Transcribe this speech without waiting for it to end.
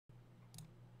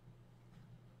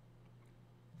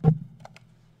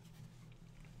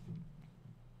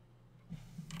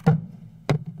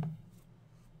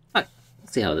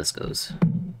Let's see how this goes.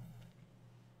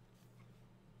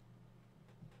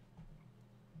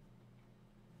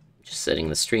 Just setting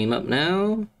the stream up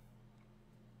now.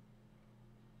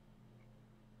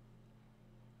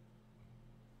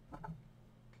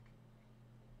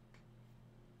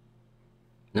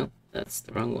 Nope, that's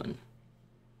the wrong one.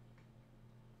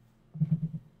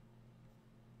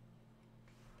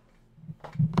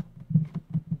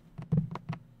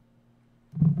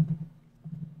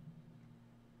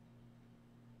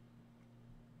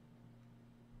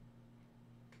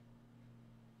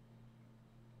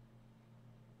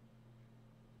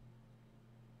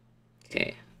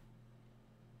 Okay.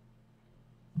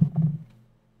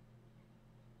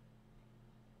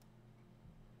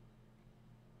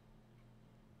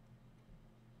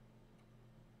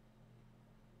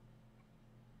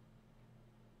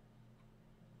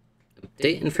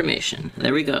 Update information.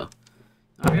 There we go.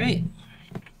 All right.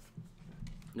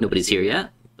 Nobody's here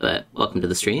yet, but welcome to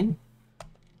the stream.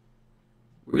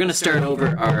 We're going to start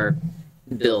over our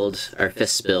build, our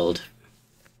fist build,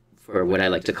 for what I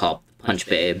like to call Punch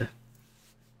Babe.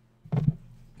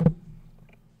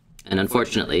 And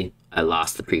unfortunately, I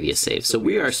lost the previous save, so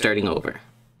we are starting over.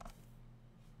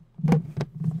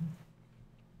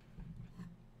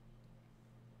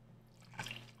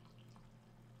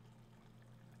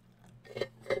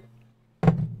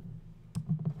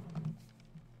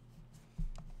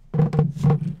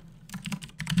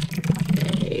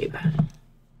 Babe.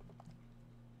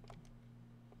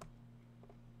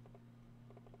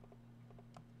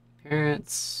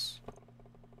 Parents.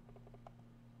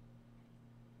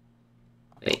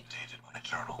 Wait.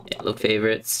 Yeah, look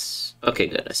favorites. Okay,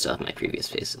 good. I still have my previous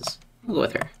faces. I'll go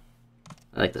with her.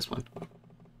 I like this one.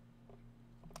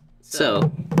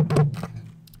 So,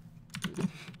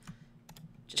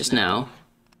 just now,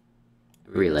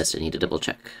 I realized I need to double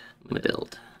check my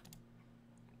build.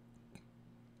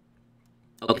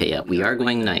 Okay, yeah, we are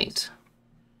going knight.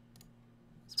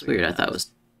 It's weird, I thought I was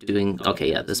doing...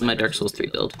 Okay, yeah, this is my Dark Souls 3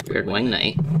 build. We are going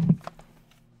knight.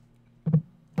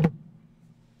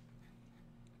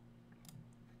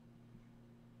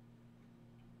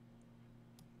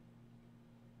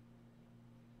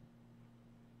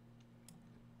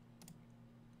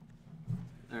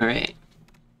 Alright.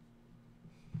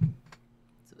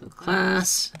 So,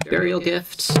 class, burial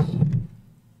gift.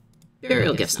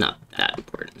 Burial gift's not that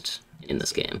important in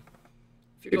this game.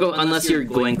 If you're unless you're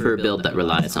going for a build that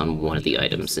relies on one of the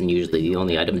items, and usually the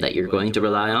only item that you're going to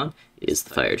rely on is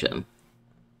the fire gem.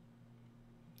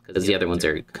 Because the other ones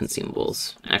are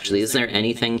consumables. Actually, is there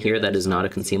anything here that is not a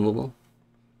consumable?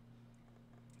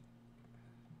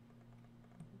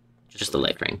 Just the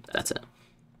life ring, that's it.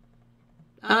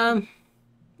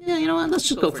 Yeah, you know what, let's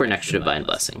just go for an extra divine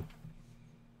blessing.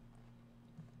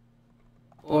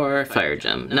 Or fire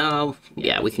gem. No,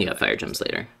 yeah, we can get fire gems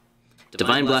later.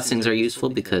 Divine blessings are useful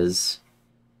because...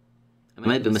 I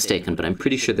might be mistaken, but I'm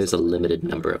pretty sure there's a limited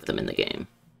number of them in the game.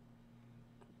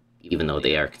 Even though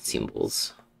they are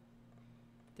consumables.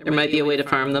 There might be a way to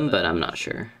farm them, but I'm not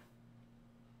sure.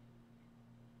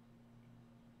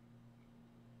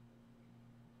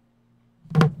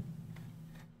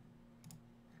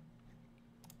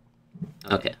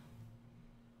 Okay.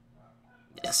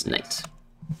 Yes, knight.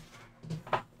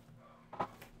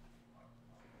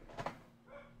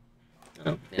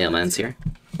 Oh, Mailman's here.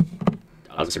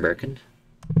 Dogs are barking.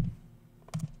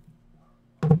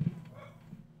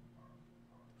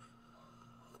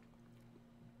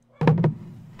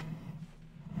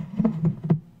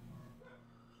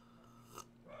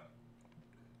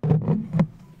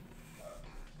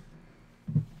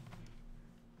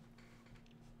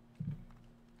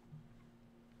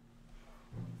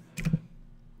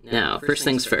 Now, first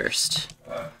things first.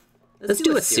 Let's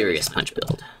do a serious punch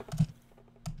build.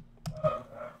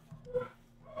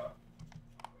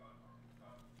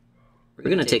 We're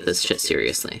gonna take this shit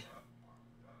seriously.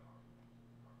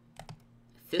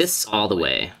 Fists all the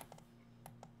way.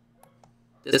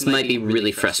 This might be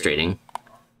really frustrating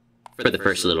for the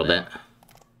first little bit.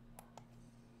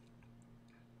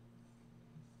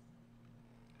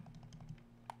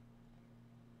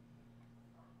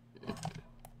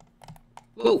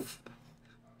 Whoa!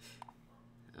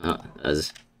 Oh, that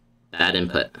was bad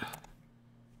input.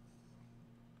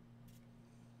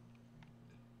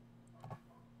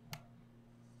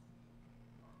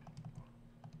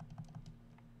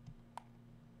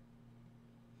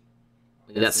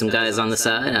 We got some guys on the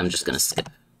side, I'm just gonna skip.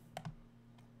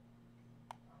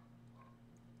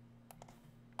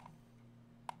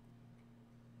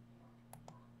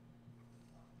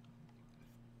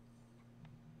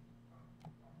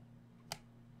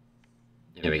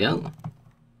 There we go.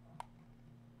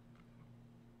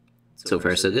 So So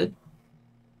far, so good.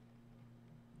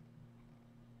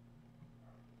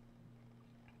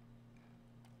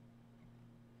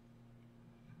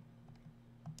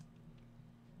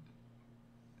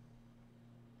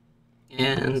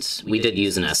 And we did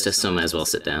use an Estus, so might as well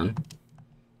sit down.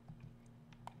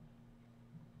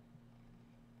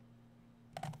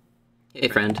 Hey,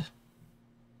 friend.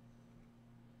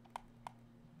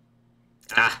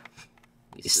 Ah!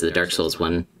 These are the Dark Souls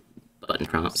 1 button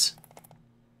prompts.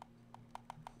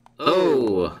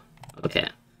 Oh! Okay.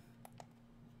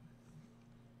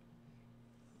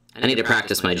 I need to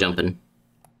practice my jumping.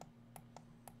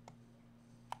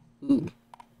 Ooh.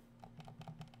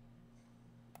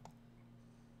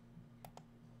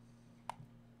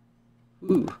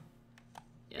 Ooh.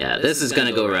 Yeah, this is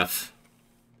gonna go rough.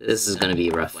 This is gonna be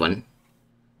a rough one.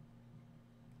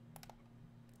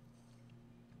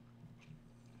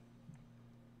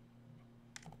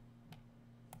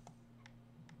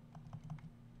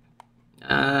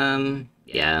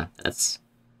 Yeah, let's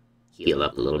heal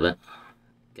up a little bit.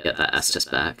 Get that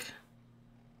Estus back.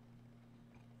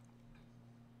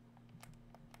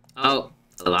 Oh,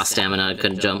 I lost stamina, I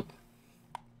couldn't jump.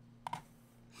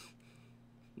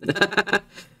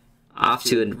 Off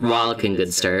to a rollicking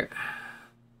good start.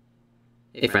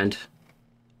 Hey, friend.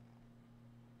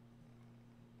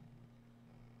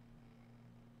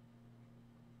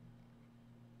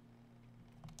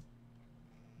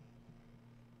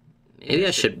 Maybe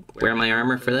I should wear my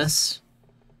armor for this?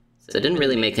 So it didn't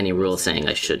really make any rule saying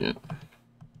I shouldn't.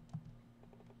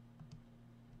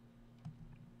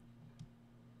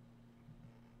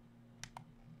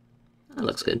 That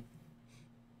looks good.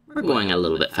 We're going a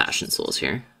little bit Fashion Souls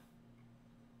here.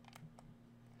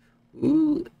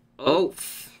 Ooh. Oh,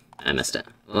 I missed it.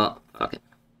 Well, fuck it.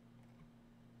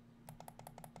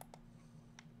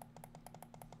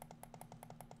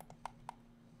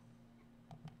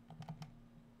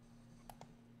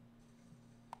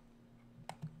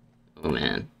 Oh,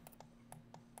 man.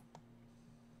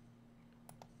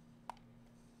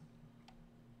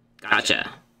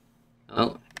 Gotcha.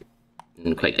 Oh,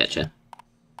 didn't quite get you.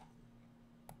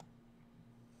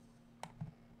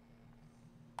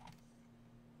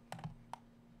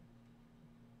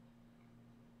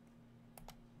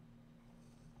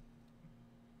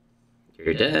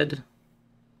 You're dead.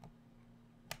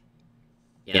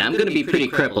 Yeah, I'm gonna be pretty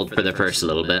crippled for the first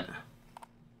little bit.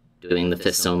 Doing the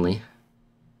fists only.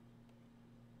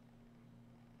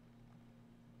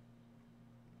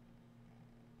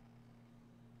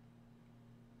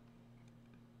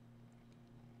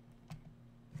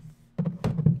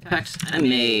 In fact, I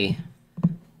may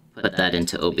put that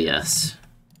into OBS.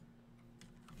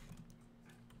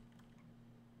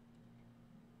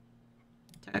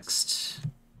 Text.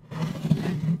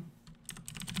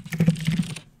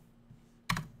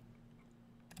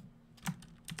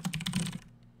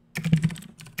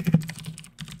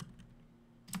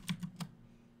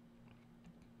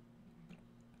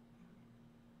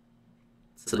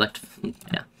 Select,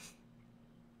 yeah.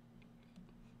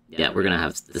 Yeah, we're gonna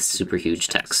have this super huge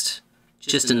text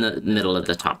just in the middle of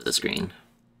the top of the screen.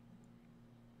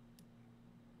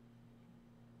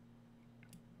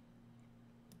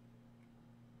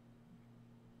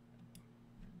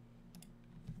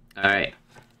 Alright.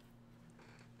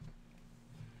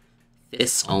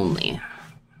 This only.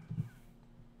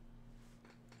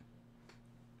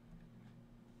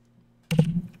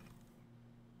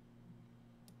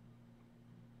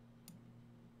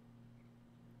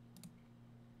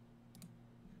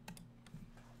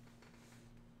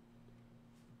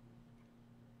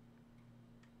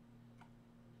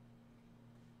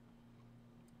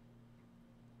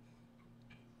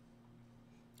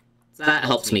 That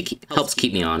helps me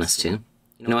keep me honest too.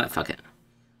 You know what? Fuck it.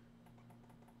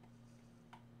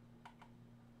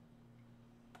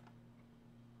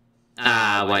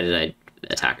 Ah, why did I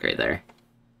attack right there?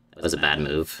 That was a bad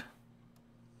move.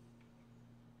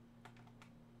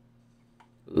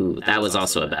 Ooh, that was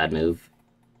also a bad move.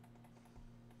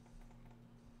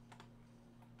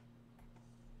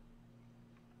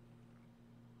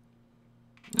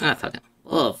 Ah, fuck it.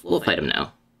 We'll fight him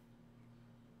now.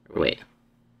 Or wait.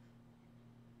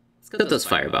 Let's get those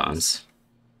firebombs.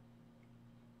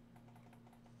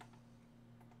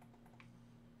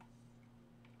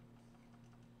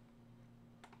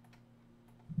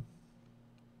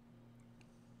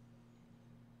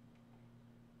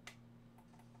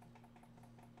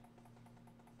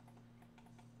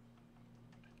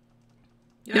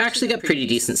 You actually got pretty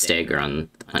decent stagger on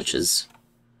the punches.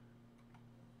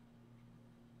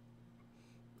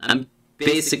 I'm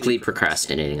basically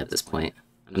procrastinating at this point.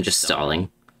 I'm just stalling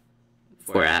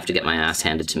before I have to get my ass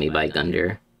handed to me by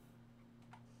Gundyr.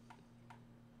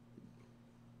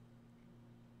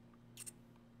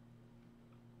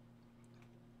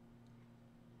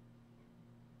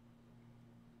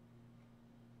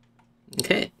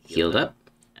 Healed up.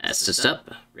 Estus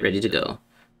up. Ready to go.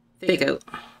 Fake out.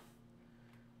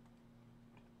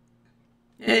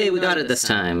 Hey, we got it this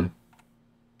time.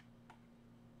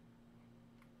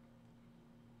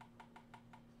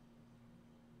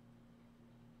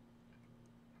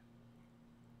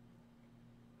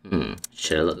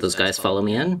 Should I let those guys follow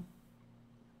me in?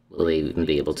 Will they even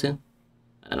be able to?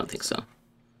 I don't think so.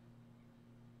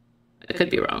 I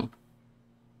could be wrong.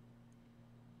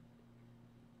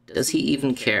 Does he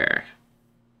even care?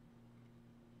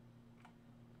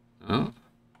 Oh.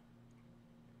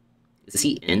 Is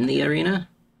he in the arena?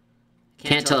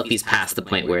 Can't tell if he's past the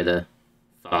point where the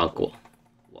fog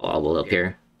wall will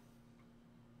appear.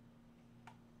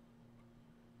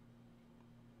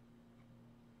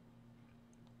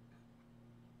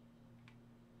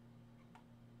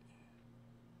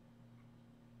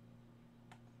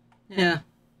 Yeah.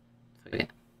 Okay.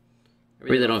 I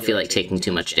really don't feel like taking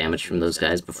too much damage from those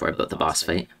guys before the boss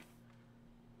fight.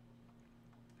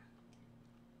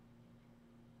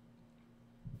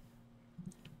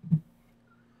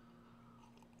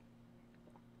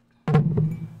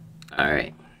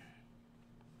 Alright.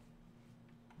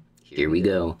 Here we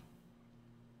go.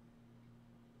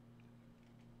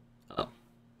 Oh.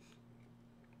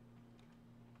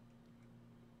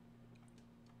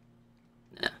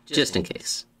 No, just in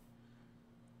case.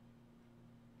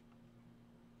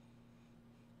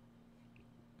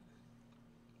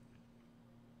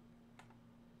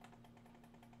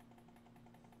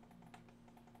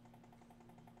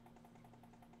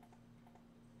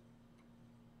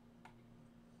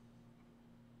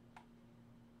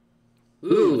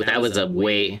 Ooh, that was a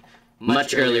way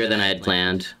much earlier than I had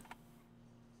planned.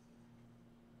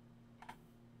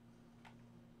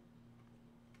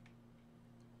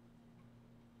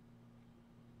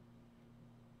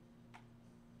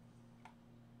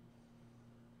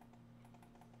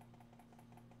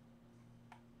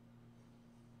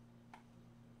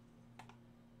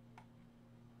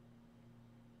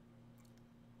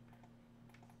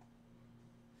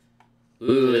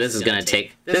 Ooh, this is gonna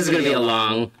be a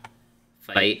long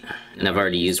fight, and I've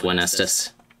already used one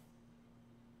Estus.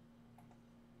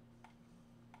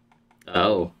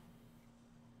 Oh.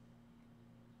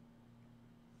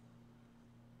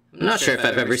 I'm not sure if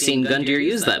I've ever seen Gundyr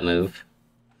use that move.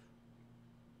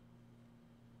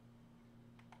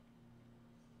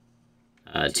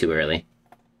 Too early.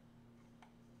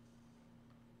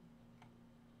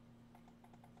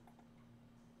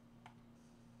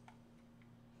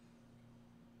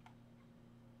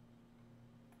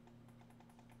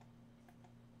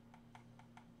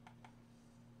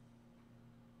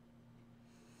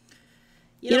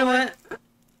 You know what?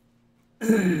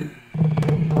 I'm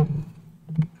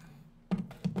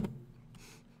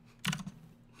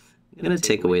gonna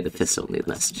take away the fist only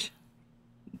message.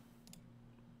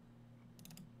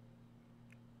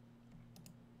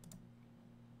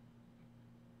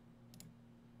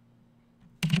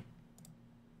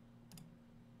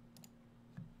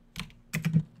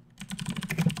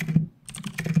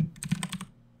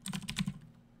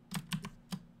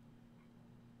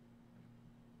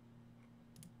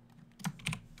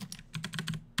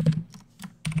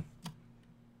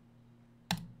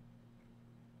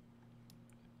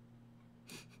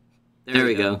 There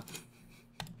we go.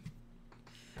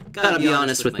 Gotta be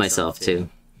honest with myself, too.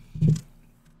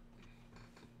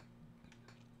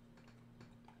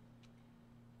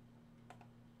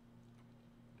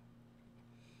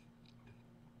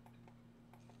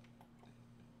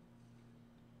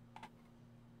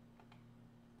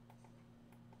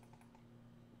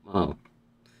 Oh.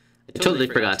 I totally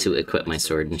forgot to equip my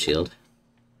sword and shield.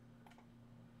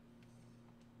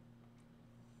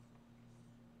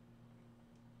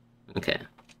 Okay.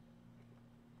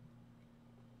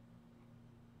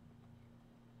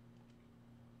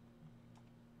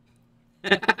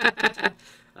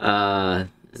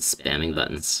 Spamming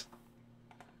buttons.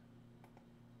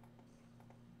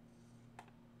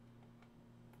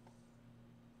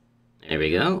 There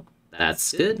we go.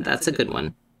 That's good. That's a good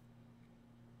one.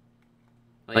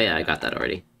 Oh yeah, I got that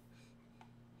already.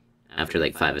 After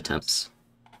like 5 attempts.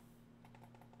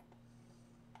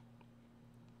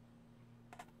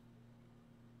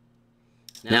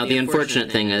 Now the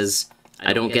unfortunate thing is,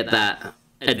 I don't get that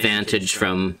advantage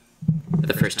from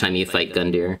the first time you fight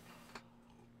Gundyr,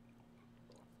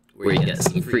 where you get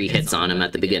some free hits on him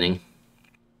at the beginning.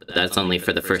 But that's only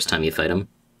for the first time you fight him.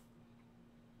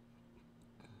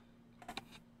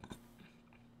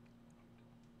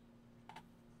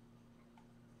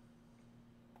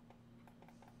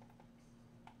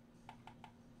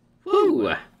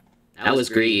 Woo! That was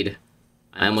greed.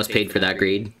 I almost paid for that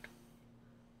greed.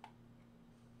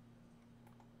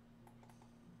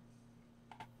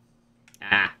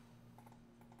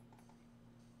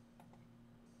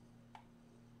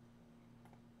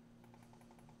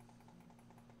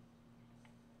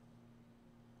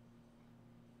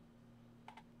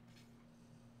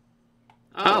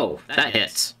 Oh, that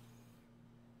hits.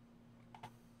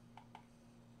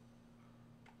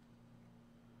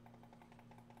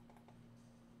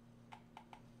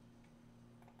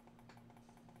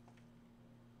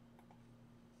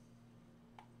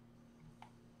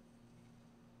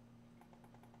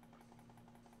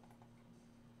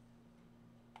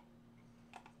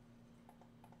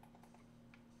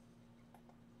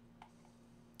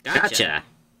 Gotcha.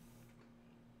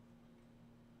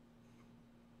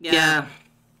 Yeah.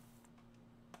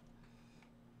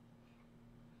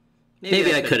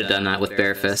 Maybe I could have done that with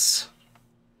bare fists.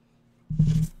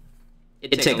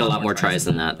 It'd take a lot more tries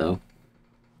than that, though.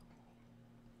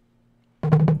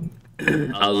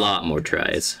 A lot more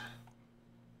tries.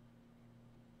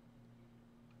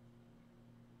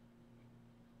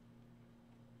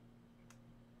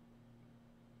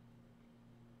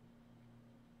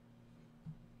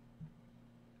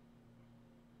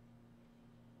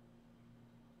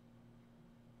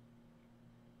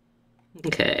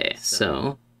 Okay,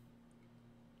 so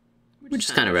we're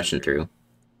just kind of rushing through.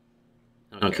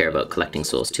 I don't care about collecting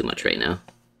souls too much right now.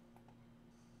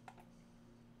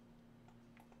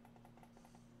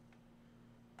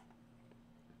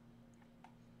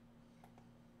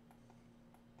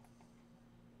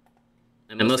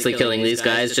 I'm mostly killing these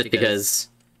guys just because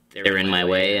they're in my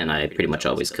way, and I pretty much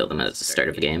always kill them at the start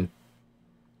of a game.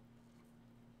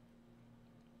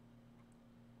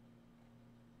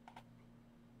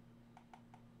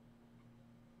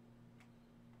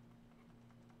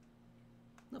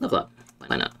 Level up.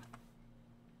 Why not?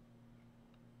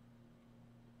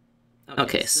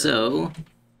 Okay, so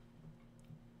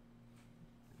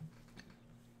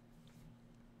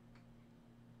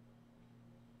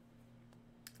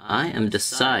I am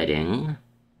deciding...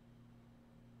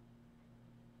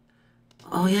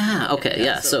 Oh yeah, okay,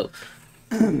 yeah, so...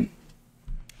 the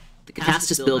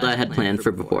Castus build I had planned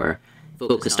for before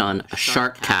focused on a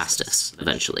Shark Castus,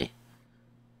 eventually.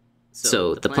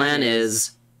 So the plan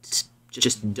is to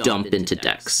just dump into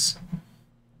Dex,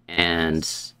 and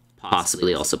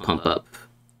possibly also pump up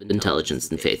Intelligence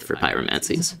and Faith for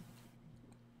Pyromancies.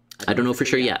 I don't know for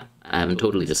sure yet. I haven't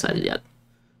totally decided yet.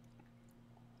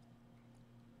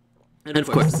 And of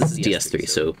course, this is DS3,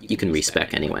 so you can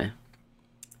respec anyway.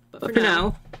 But for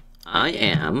now, I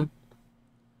am...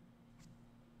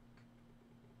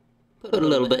 put a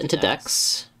little bit into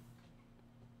Dex,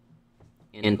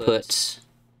 and put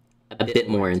a bit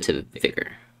more into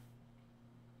Vigor.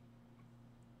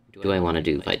 Do I want to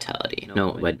do Vitality?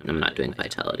 No, I'm not doing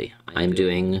Vitality. I'm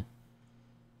doing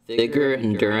Vigor,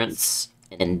 Endurance,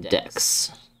 and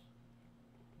Dex.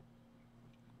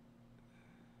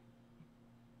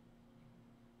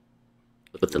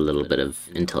 With a little bit of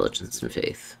Intelligence and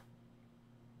Faith.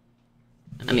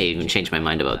 I may even change my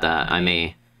mind about that. I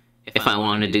may, if I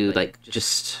want to do, like,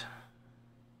 just...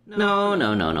 No,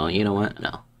 you know what?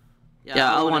 No.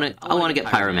 Yeah, I'll want to get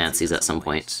Pyromancies at some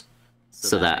point,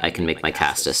 so that I can make my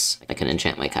Castus. I can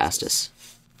enchant my Castus.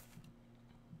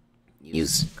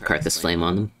 Use Karthus Flame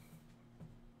on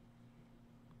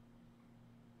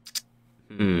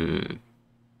them.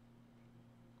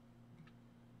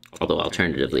 Although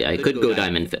alternatively, I could go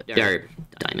Demon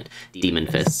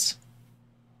Fists.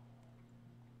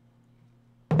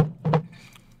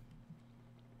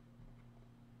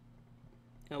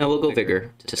 No, we'll go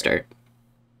Vigor to start.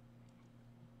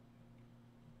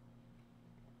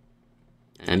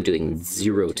 I'm doing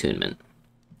 0 attunement.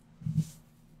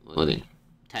 Well, then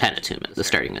 10 attunement, the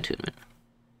starting attunement.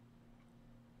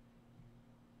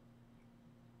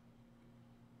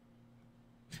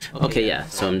 Okay, yeah,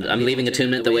 so I'm leaving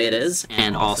attunement the way it is,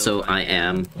 and also I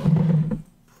am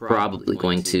probably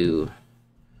going to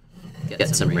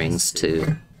get some rings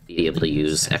to be able to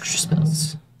use extra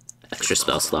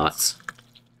spell slots.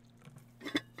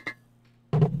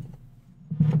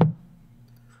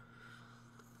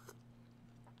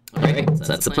 Alright, so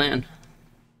that's the plan.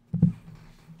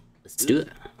 Let's do it.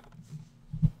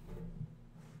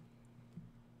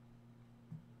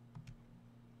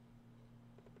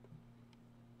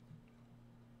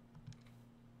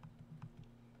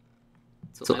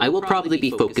 So I will probably be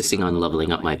focusing on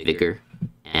leveling up my Vigor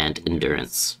and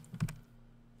Endurance.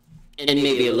 And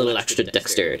maybe a little extra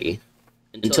Dexterity.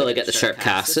 Until I get the Sharp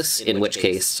Castus, in which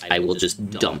case I will just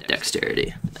dump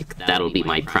Dexterity. Like, that'll be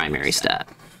my primary stat.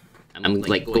 I'm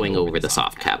like going over the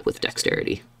soft cap with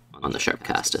Dexterity on the Sharp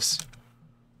Castus.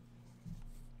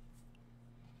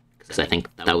 Because I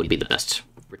think that would be the best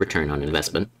return on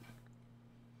investment.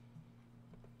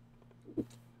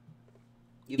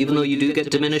 Even though you do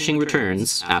get diminishing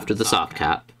returns after the soft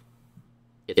cap,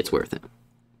 it's worth it.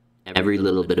 Every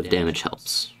little bit of damage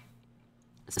helps.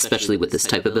 Especially with this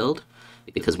type of build,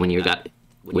 because when you've got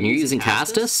when you're using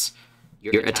Castus,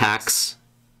 your attacks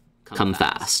come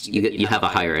fast. You have a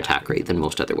higher attack rate than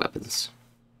most other weapons.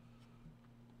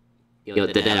 You know,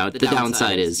 the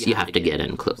downside is you have to get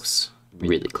in close.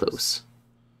 Really close.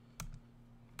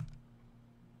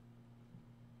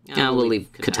 Yeah, we'll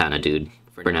leave Katana Dude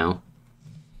for now.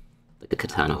 Like a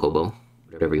Katana Hobo,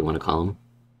 whatever you want to call him.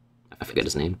 I forget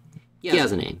his name. He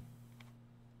has a name.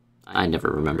 I never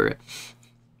remember it.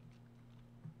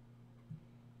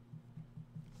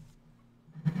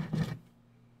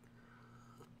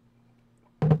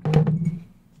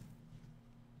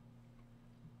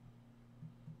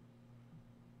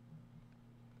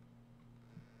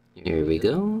 Here we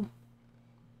go.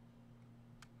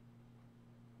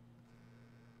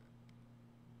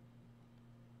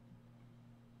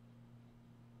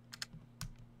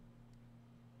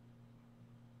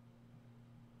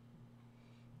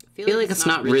 I feel like it's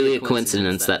not really a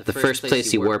coincidence that the first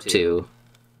place you warp to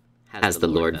has the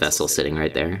Lord Vessel sitting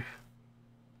right there.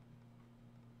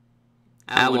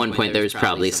 At one point there was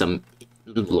probably some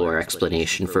lore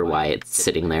explanation for why it's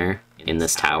sitting there in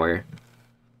this tower,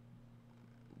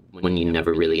 when you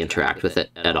never really interact with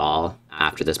it at all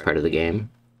after this part of the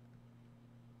game.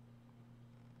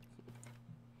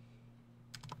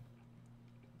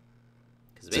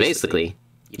 Because basically,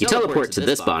 you teleport to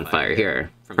this bonfire here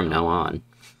from now on,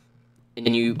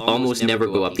 and you almost never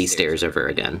go up these stairs ever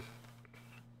again,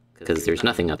 because there's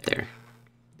nothing up there.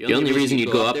 The only reason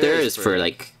you'd go up there is for,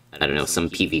 like, I don't know, some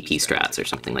PvP strats or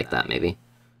something like that, maybe.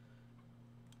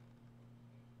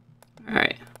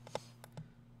 Alright.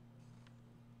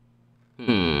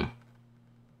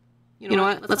 You know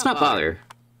what? Let's not bother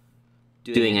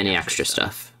doing any extra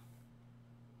stuff.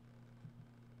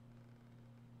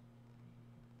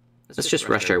 Let's just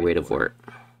rush our way to Vort.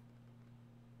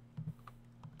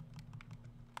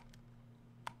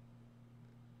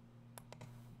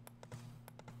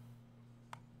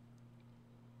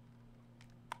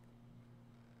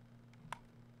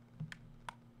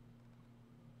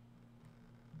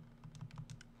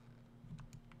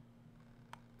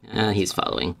 He's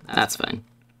following. That's fine.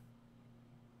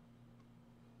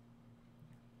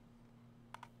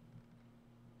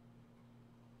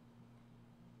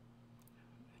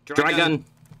 Dry gun!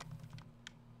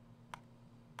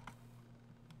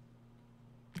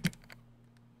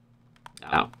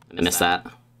 Oh, I missed that.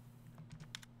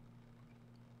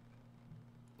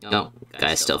 No,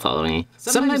 guy's still following me.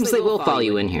 Sometimes they will follow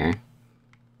you in here,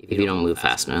 if you don't move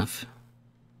fast enough.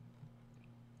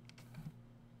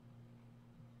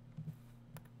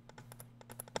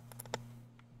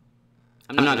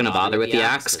 I'm not going to bother with the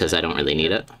axe, because I don't really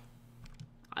need it.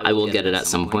 I will get it at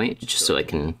some point, just so I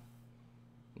can,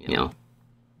 you know,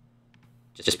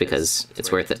 just because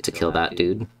it's worth it to kill that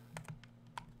dude.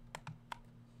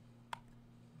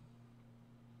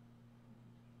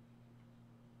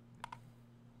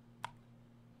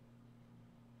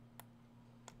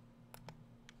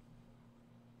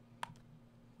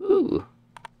 Ooh.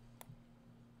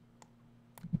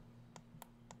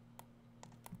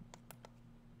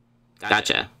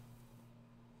 Gotcha.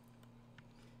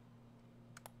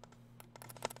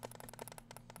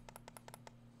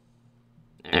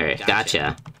 Alright,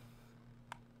 gotcha.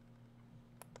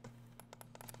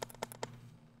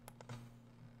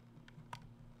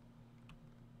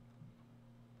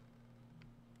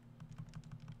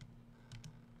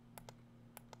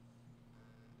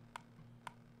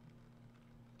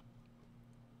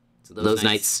 So those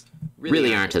knights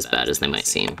really aren't as bad as they might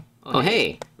seem. Oh,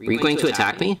 hey! Were you going to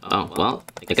attack me? Oh, well,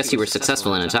 I guess you were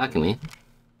successful in attacking me.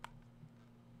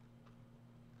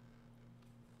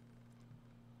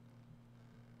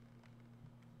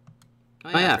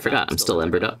 Oh yeah, I forgot. I'm still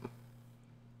embered up.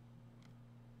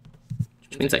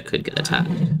 Which means I could get attacked.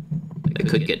 I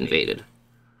could get invaded.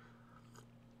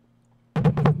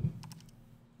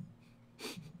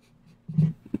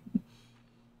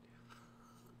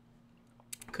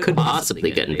 Could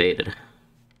possibly get invaded.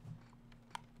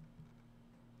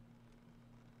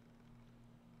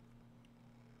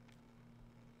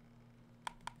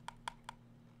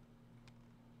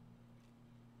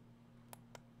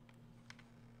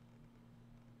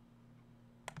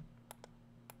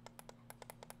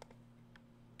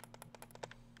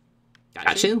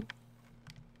 Got you?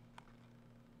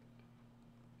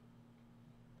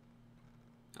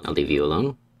 I'll leave you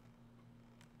alone.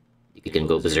 You can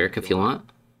go berserk if you want.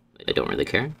 I don't really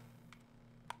care.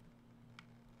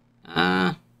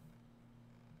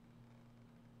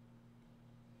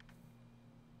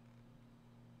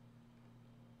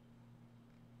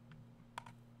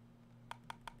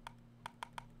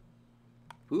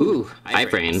 Ooh,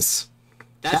 iframes.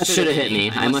 That should have hit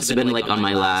me. I must have been like on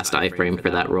my last iframe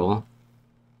for that roll.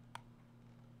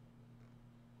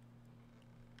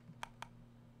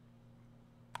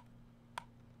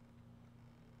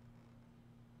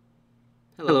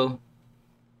 Hello.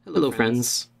 Hello,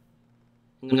 friends.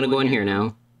 I'm gonna go in here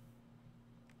now.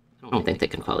 I don't think they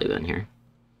can follow you in here.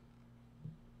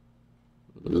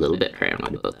 A little bit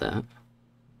paranoid about that.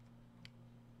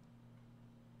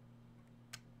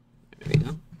 There we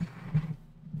go.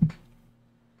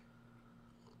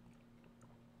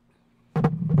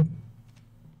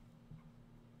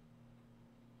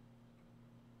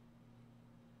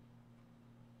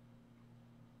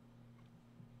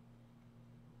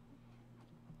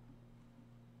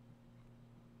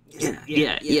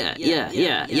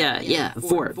 Yeah.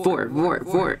 Vort.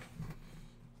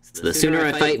 So the sooner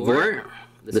I fight Vort,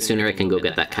 the sooner I can go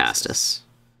get that Castus.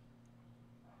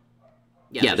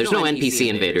 Yeah, there's no NPC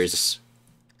invaders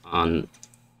on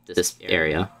this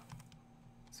area.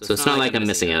 So it's not like I'm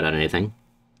missing out on anything.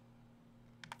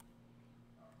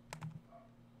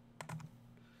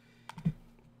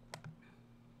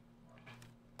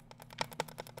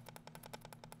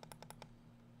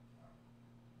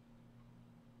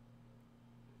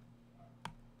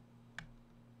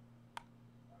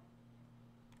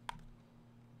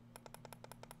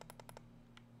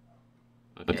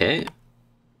 Okay.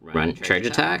 Run, charge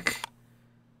attack.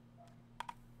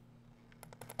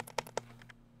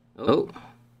 Oh.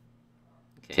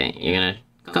 Okay, you're gonna...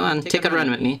 Come on, take a run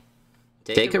with me.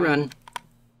 Take a run.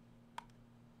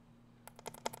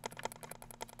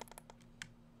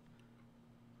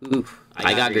 Oof.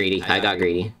 I got greedy.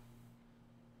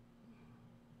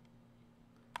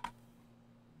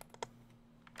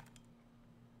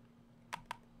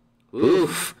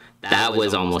 Oof. That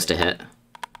was almost a hit.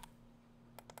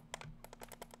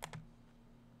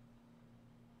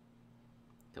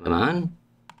 Come on.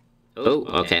 Oh,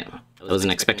 okay. I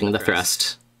wasn't expecting the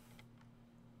thrust.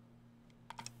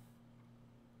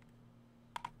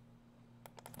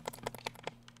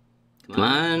 Come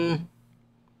on.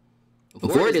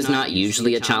 Vort is not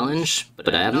usually a challenge,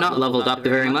 but I have not leveled up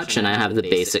very much, and I have the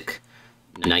basic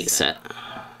Knight set.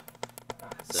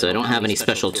 So I don't have any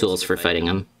special tools for fighting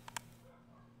him.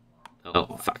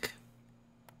 Oh, fuck.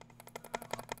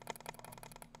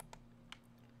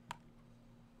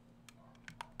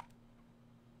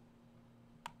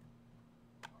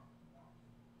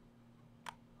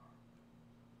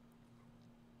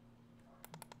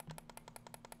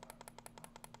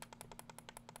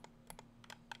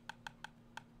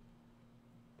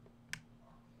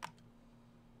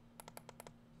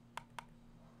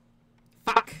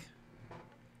 Fuck.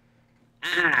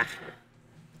 Ah.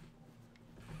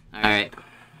 Alright.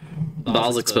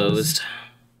 Balls exposed.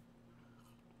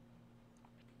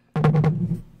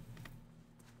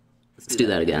 Let's do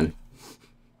that again.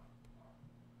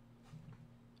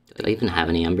 Do I even have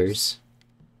any embers?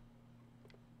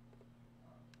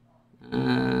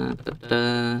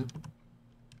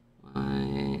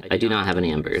 I do not have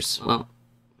any embers. Well,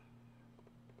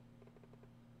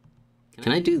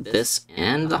 can I do this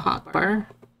and the hotbar?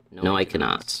 No, I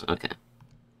cannot. Okay.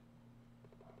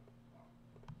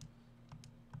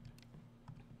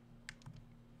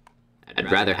 I'd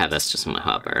rather have Estus in my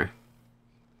hotbar.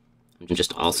 I'm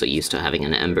just also used to having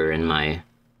an ember in my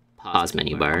pause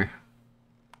menu bar.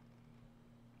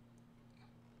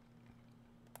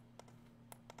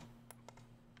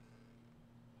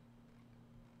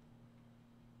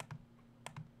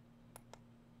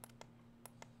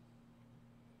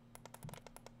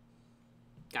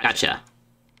 Gotcha.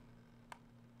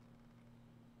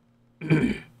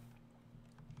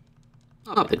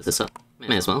 I'll pick this up.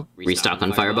 May as well. Restock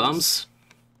on firebombs,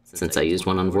 since I used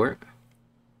one on Vort.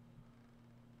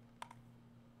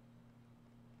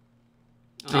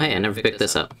 Oh hey, I never picked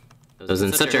this up. I was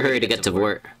in such a hurry to get to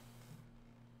Vort.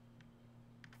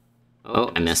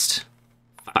 Oh, I missed.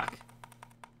 Fuck.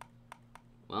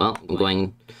 Well,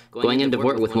 I'm going into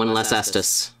Vort with one less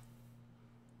Estus.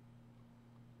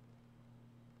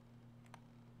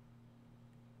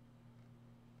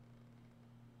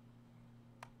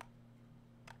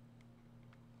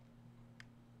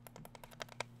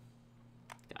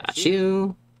 Got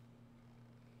you.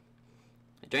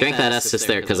 I drank that Estus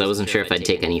there because I wasn't sure if I'd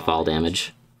take any fall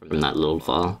damage from that little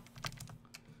fall.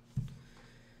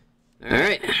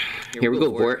 Alright, here we go,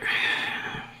 Vort.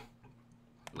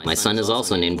 My son is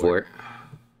also named Vort.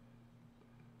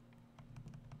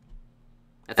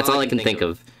 That's all I can think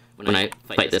of when I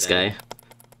fight this guy.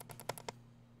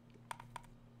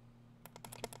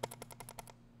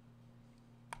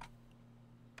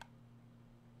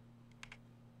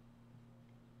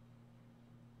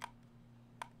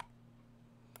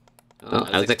 Oh,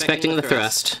 I was expecting the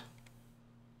thrust.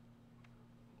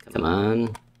 Come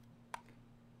on.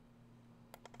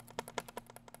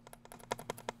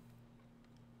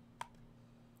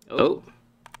 Oh.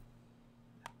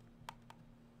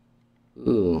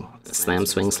 Slam,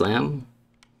 swing, slam.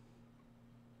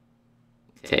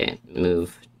 Okay,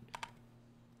 move.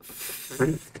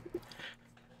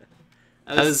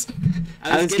 I was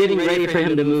getting ready for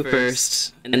him to move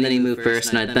first, and then he moved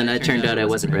first, and then it turned out I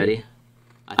wasn't ready.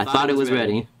 I thought it was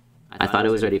ready. I thought I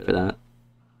was ready for that.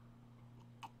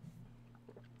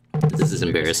 This is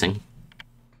embarrassing.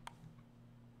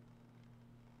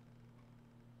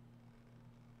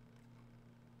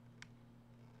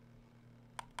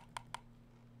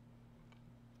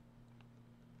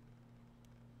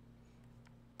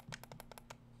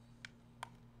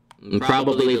 I'm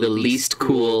probably the least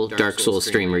cool Dark Souls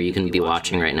streamer you can be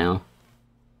watching right now.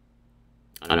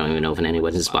 I don't even know if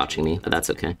anyone is watching me, but that's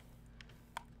okay.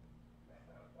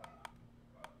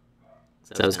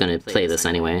 So I was gonna play this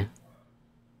anyway.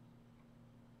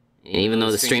 And even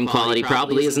though the stream quality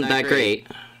probably isn't that great,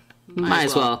 might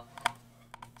as well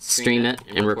stream it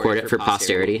and record it for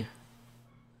posterity.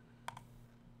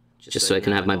 Just so I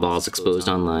can have my balls exposed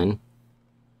online.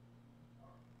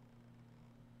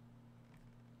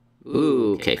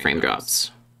 Ooh, okay, frame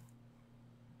drops.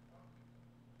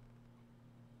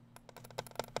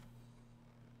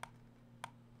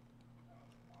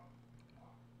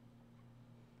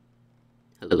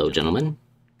 Hello, gentlemen.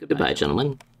 Goodbye,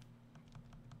 gentlemen.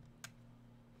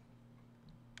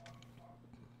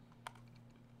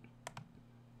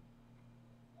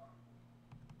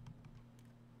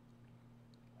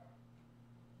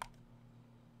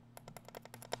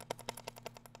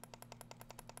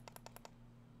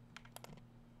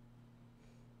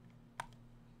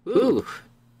 Ooh.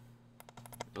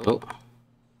 Oh.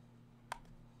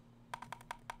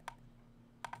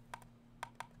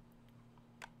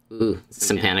 Ooh,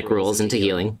 some panic rolls into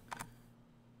healing.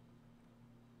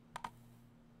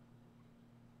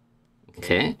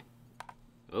 Okay.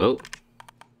 Oh.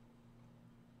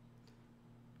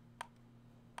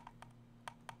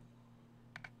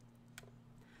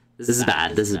 This is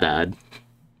bad, this is bad.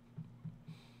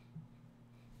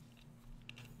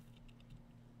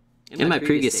 In my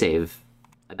previous save,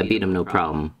 I beat him no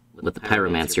problem with the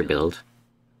Pyromancer build.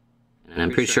 And I'm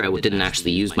pretty sure I didn't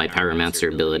actually use my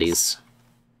Pyromancer abilities.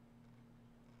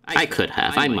 I could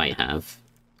have, I might have.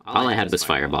 All I had was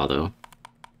Fireball though,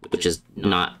 which is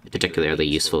not particularly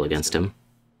useful against him,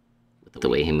 with the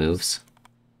way he moves.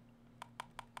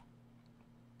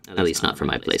 At least not for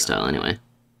my playstyle anyway.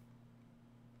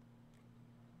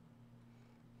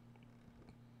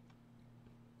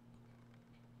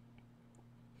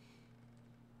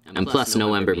 And plus,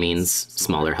 no Ember means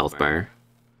smaller health bar.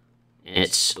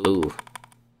 It's... ooh.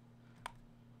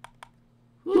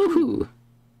 Woohoo!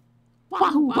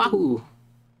 Wahoo! Wahoo!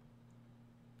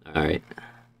 Alright.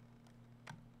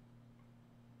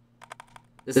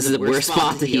 This is the worst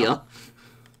spot to heal.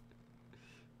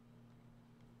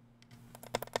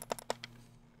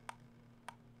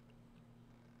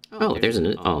 Oh, there's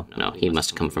an... oh, no, he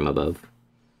must have come from above.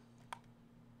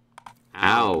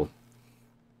 Ow.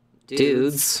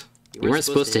 Dudes, you weren't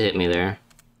supposed to hit me there.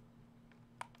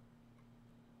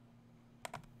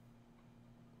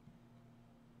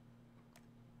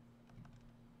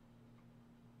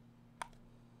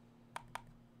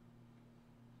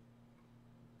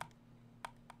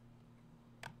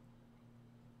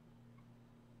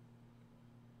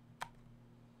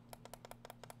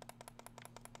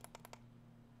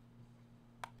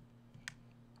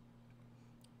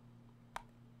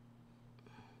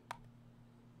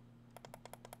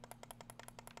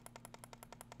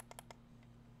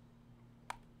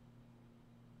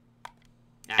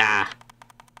 Ah.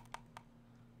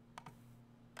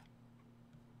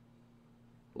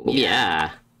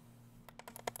 Yeah.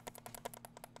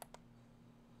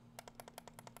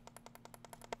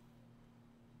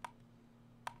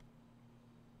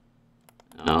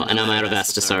 Oh, and I'm out of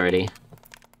Estus already.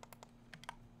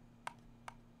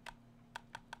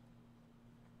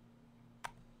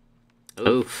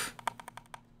 Oof.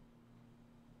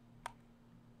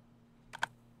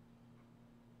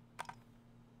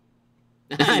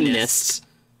 I missed.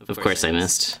 Of course I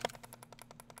missed.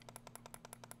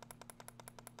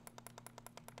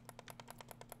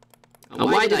 Oh,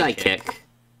 why did I kick?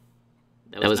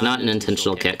 That was not an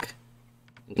intentional kick,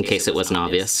 in case it wasn't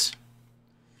obvious.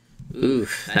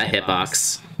 Oof, that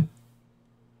hitbox.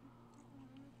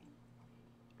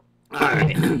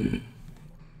 Alright.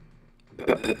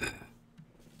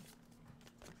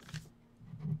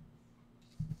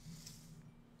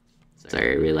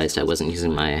 Sorry, I realized I wasn't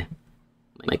using my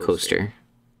coaster.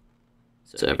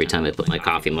 So every time I put my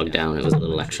coffee mug down, it was a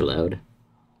little extra loud.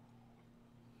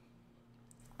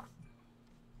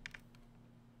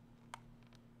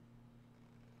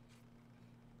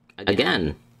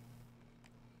 Again.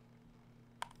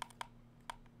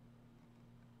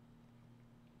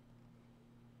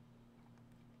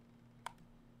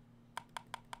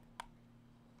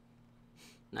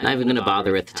 Not even gonna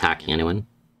bother with attacking anyone.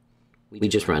 We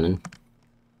just running.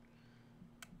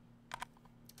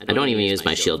 I don't even use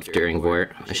my shield during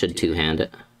Vort. I should two-hand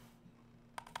it.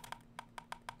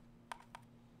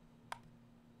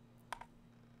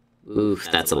 Oof,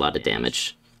 that's a lot of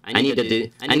damage. I need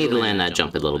to land that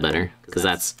jump a little better, because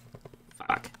that's...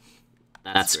 Fuck.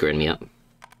 That's screwing me up.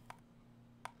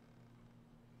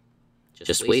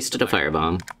 Just wasted a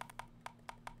firebomb.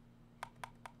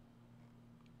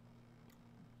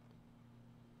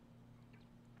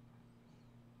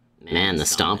 Man, the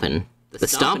stomping. The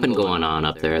stomping going on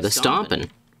up there. The stomping.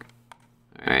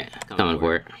 Alright, coming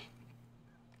for it.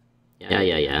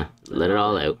 Yeah. Let it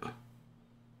all out.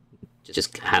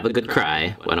 Just have a good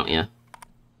cry, why don't you?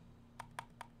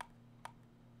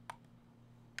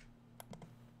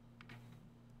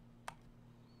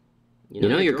 You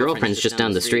know your girlfriend's just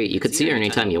down the street. You could see her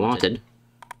anytime you wanted.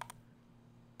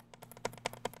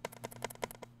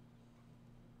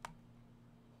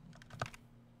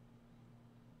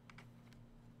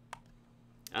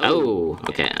 Oh,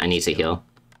 okay, I need to heal.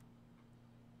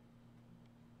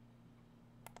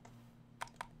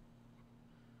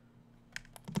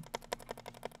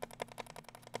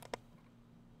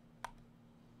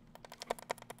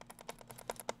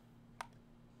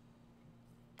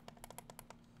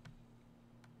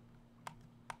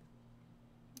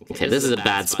 Okay, this is a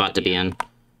bad spot to be in.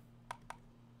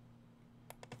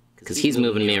 Because he's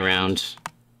moving me around.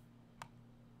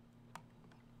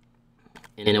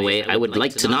 In a way, I would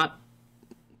like to not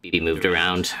be moved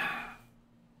around.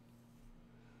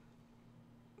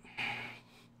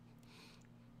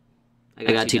 I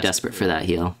got too desperate for that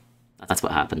heal. That's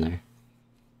what happened there.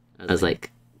 I was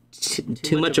like,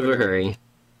 too much of a hurry.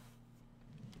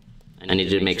 I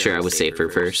needed to make sure I was safer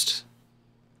first.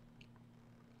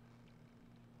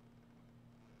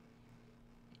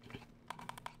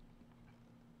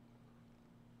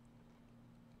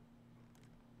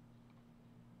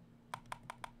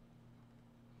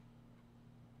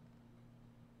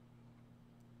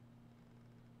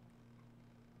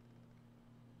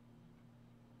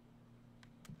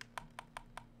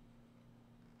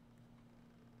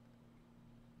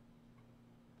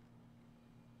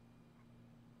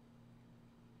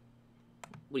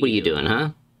 What are you doing, huh?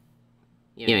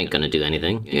 You ain't gonna do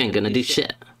anything. You ain't gonna do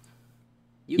shit.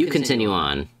 You continue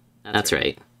on. That's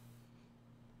right.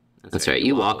 That's right,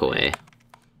 you walk away.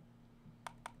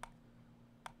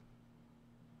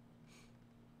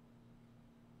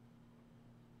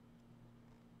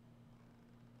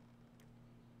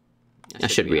 I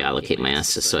should reallocate my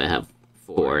Estus so I have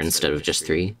 4 instead of just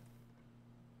 3.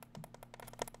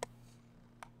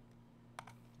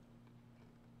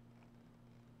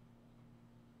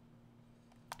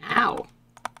 Ow!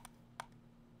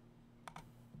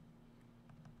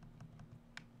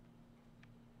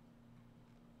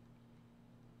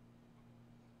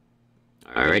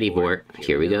 Alrighty, Vort.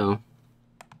 Here we go.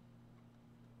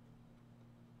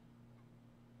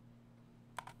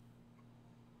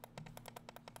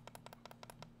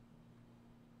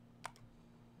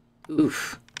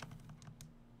 Oof.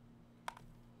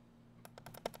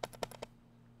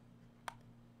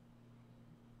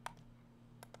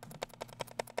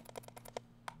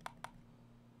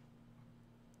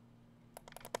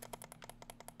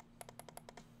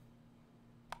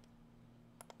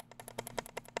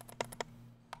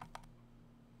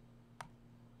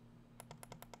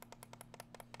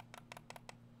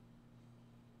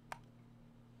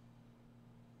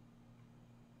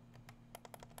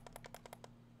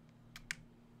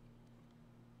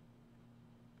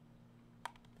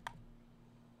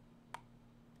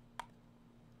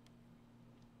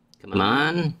 Come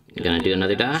on. You're gonna do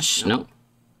another dash? Nope.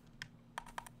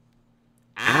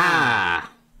 Ah!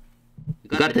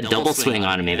 You got the double swing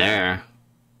on me there.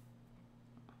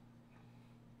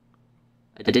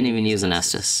 I didn't even use an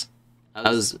Estus. I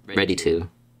was ready to.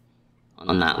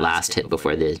 On that last hit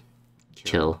before the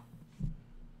kill.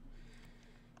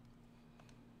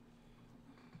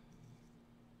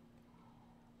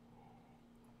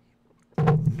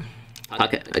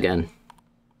 Pocket again.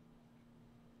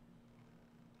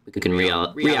 We can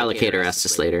reallocate our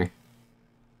Estus later.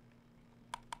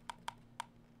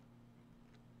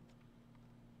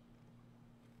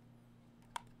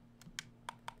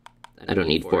 I don't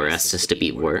need 4 Estus to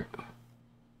beat Vort.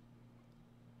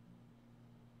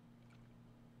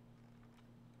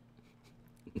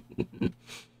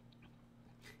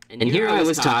 And here I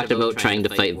was talking about trying to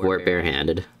fight Vort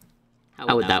barehanded.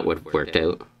 How would that would have worked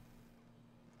out?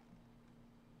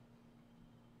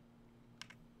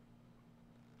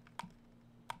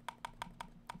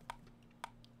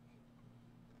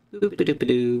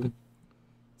 Boop-a-doop-a-doo.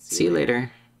 See you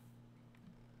later.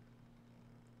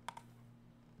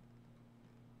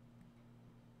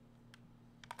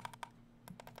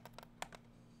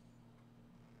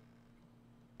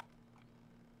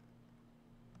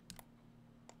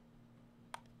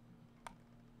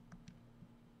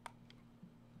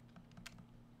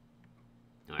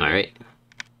 Alright.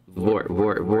 Vort.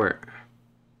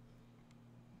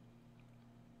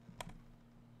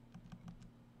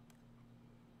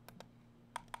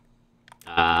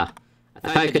 I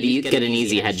thought I could get an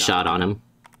easy headshot on him.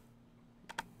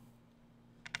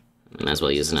 I might as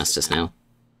well use an Estus now.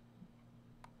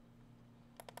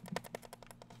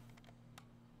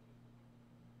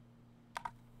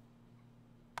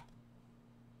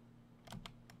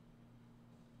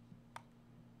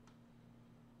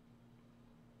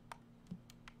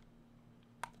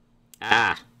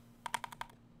 Ah.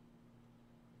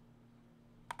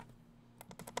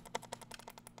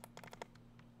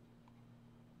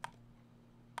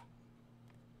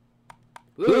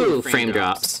 Ooh, frame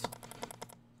drops.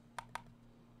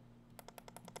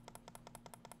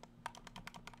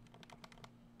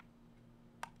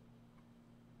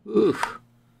 Ooh.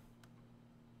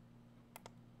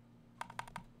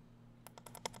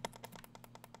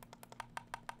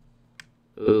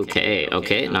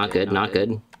 Okay, not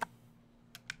good.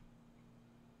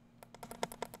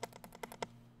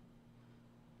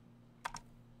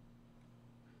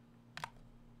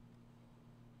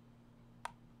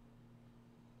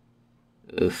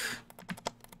 Oof.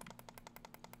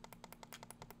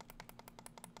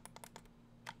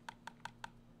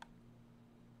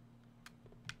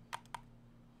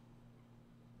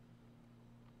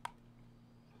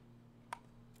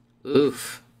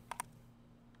 Oof.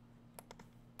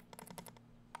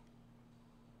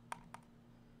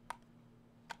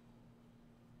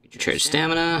 Recharge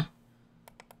stamina.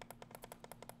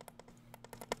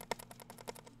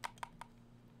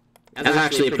 That's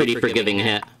actually a pretty forgiving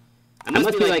hit. I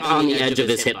must be like on the edge of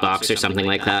his hitbox or something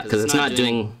like that, because it's not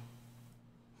doing...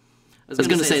 I was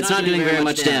gonna say, it's not doing very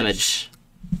much damage.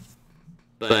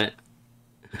 But...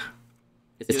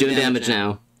 it's doing damage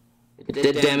now. It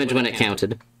did damage when it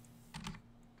counted.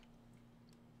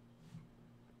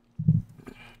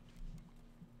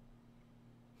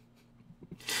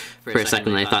 For a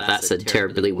second I thought that said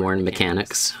terribly worn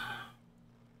mechanics.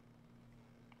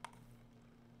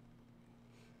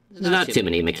 There's not too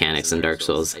many mechanics in Dark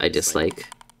Souls I dislike.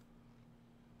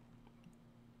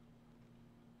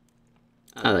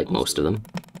 I like most of them.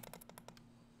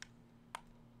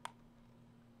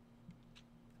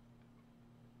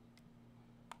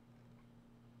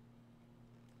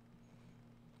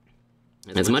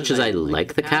 As much as I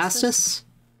like the Castus,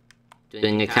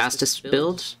 doing a Castus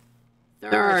build,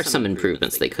 there are some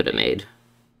improvements they could have made.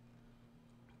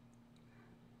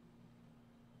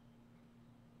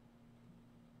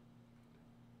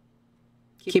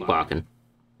 Keep walking.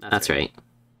 That's right.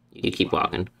 You keep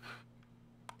walking.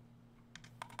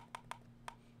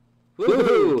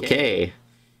 Woohoo! Okay.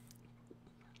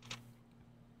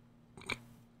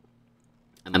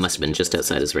 I must have been just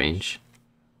outside his range.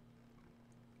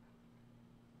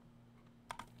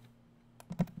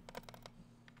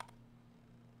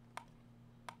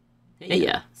 Hey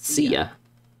ya. See ya.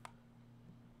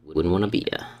 Wouldn't wanna be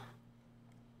ya.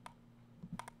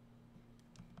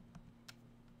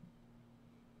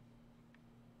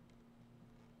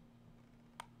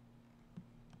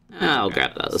 I'll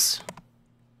grab those.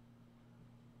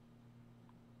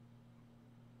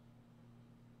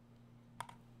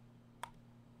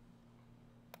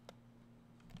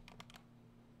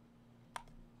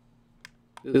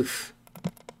 Oof.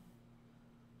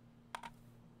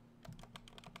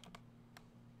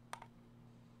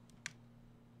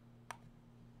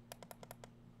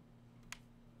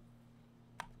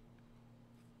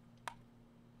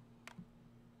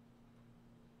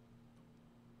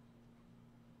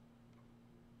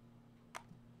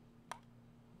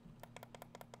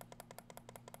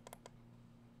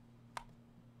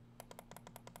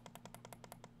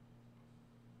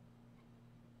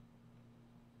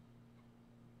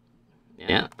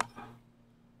 Yeah.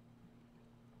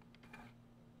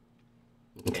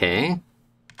 Okay.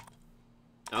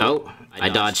 Oh, I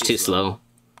dodged too slow.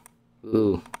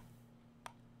 Ooh.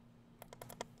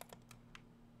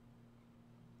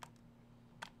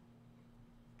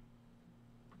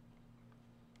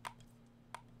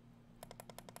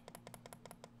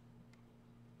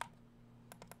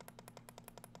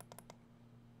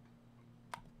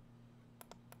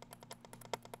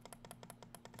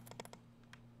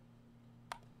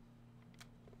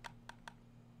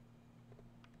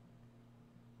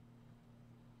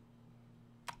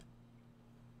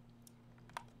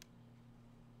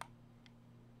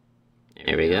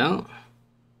 There we go.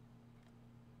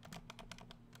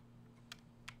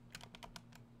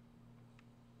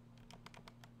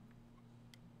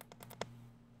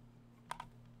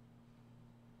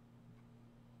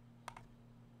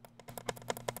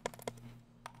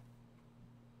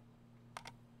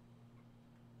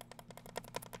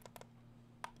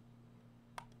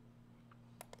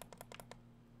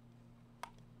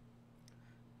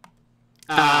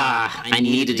 I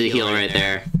needed to heal right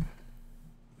there.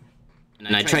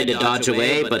 And I tried to dodge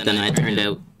away, but then it turned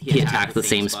out he attacked the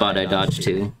same spot I dodged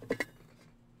to.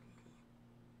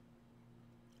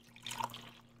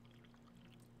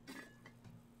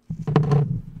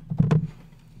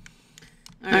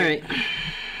 Alright.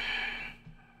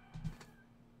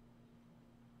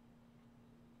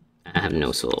 I have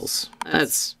no souls.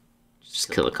 Let's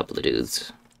just kill a couple of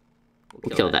dudes.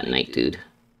 We'll kill that knight dude.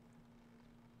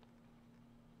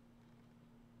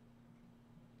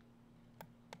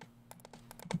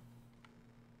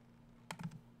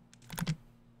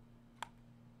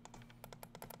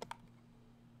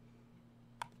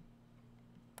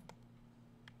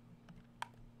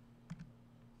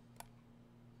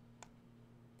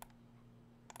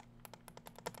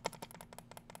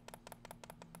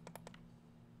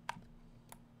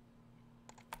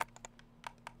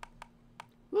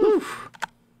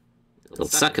 It'll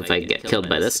suck if I get killed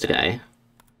by this guy,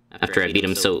 after I beat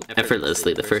him so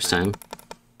effortlessly the first time.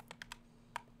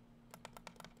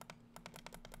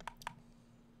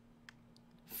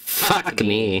 Fuck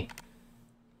me!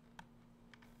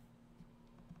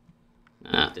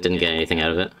 Didn't get anything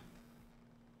out of it.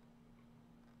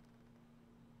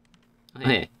 Oh,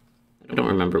 hey, I don't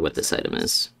remember what this item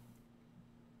is.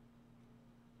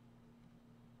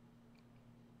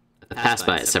 I've passed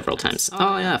by it several times.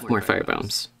 Oh yeah, more fire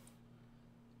bombs.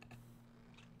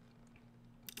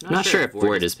 I'm not sure if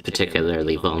Ward is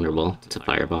particularly vulnerable to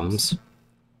firebombs.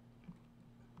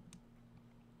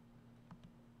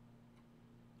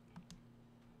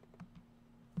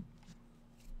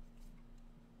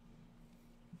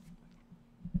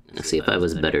 Let's see, if I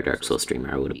was a better Dark Souls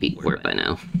streamer, I would have beat Ward by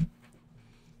now.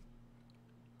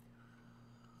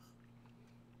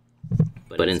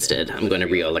 But instead, I'm going to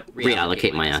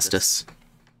reallocate my Estus.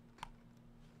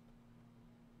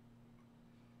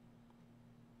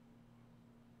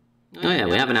 Oh yeah,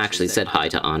 we haven't actually said hi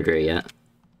to Andre yet.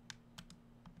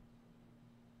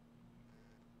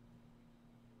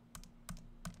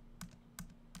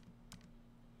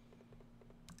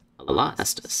 A lot,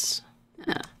 Estus.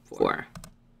 Yeah, 4.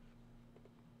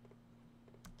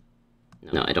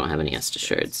 No, I don't have any Estus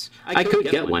shards. I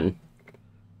could get one,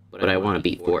 but I want to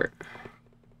beat Vort.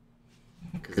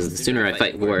 Because the sooner I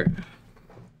fight Vort,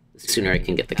 the sooner I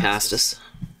can get the Castus.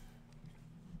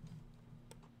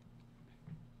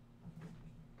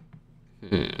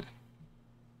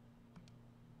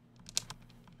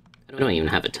 I don't even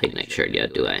have a Titanite shard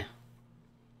yet, do I?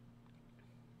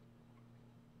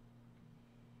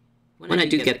 When I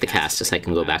do get the Castus, I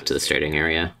can go back to the starting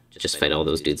area. Just fight all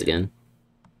those dudes again.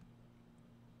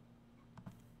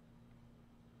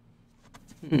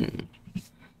 There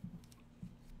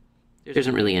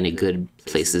isn't really any good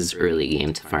places early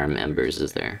game to farm embers,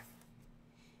 is there?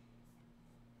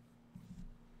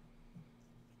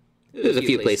 There's a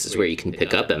few places where you can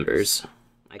pick up embers.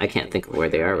 I can't think of where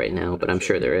they are right now, but I'm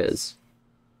sure there is.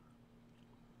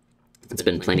 It's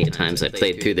been plenty of times I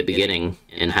played through the beginning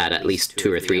and had at least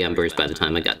 2 or 3 embers by the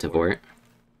time I got to Vort.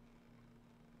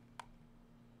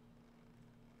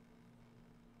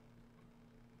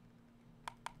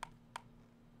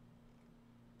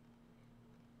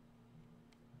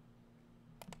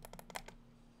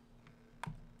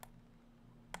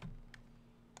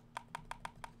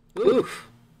 Oof.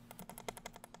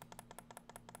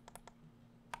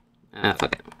 Ah,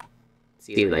 fuck it.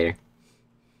 See you later.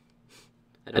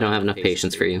 I don't have enough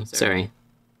patience for you. Sorry.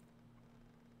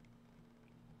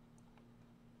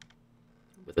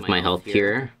 With my health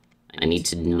here, I need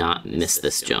to not miss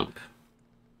this jump.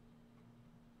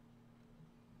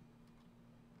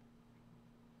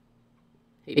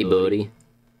 Hey, buddy.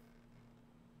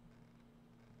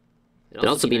 It'd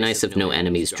also be nice if no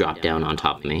enemies drop down on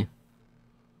top of me.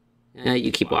 Yeah,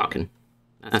 you keep walking.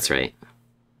 That's right.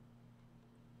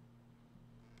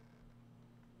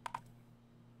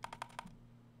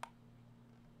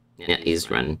 Yeah, he's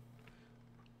running.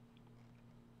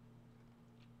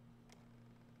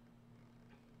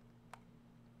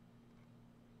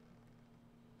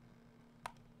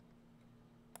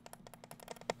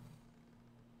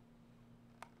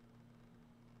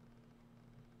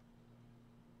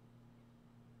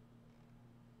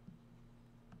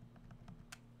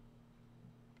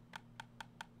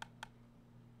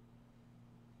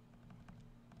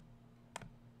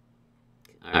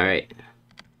 Alright.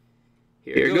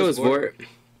 Here goes, Vort.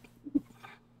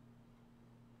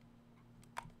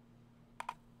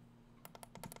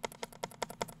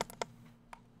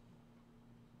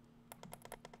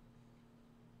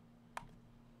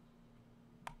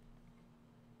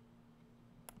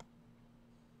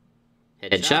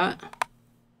 Headshot.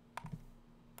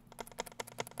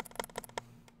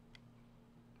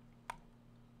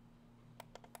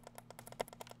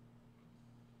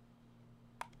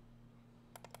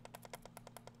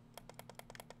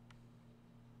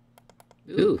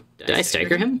 Ooh, did I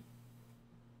stagger him?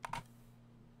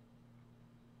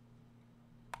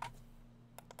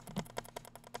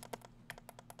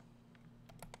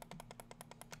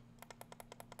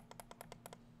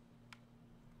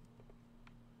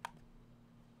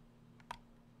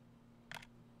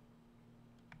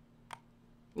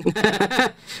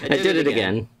 I did it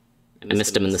again. I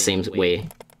missed him in the same way.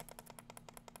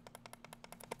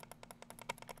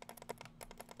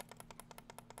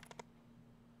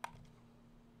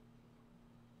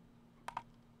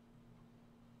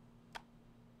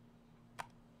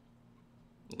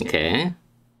 Okay.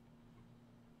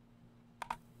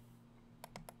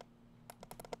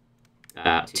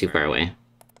 Too far away.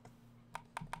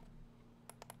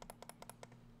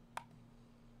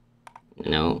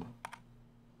 No.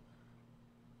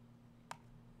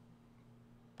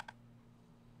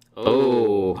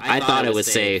 Oh, I thought it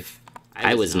was safe.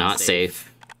 I was not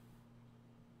safe.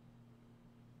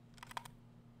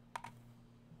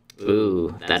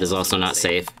 Ooh, that is also not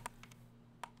safe.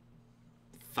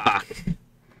 Fuck.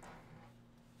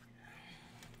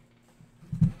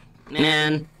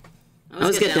 Man,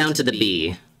 let's get down to the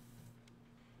B.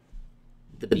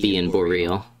 The B in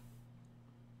Boreal.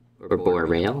 Or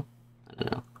Boreal? I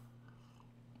don't know.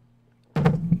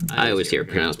 I always hear it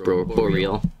pronounced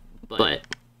Boreal, but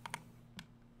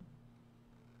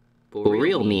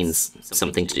Boreal means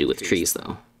something to do with trees,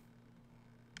 though.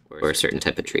 Or a certain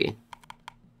type of tree.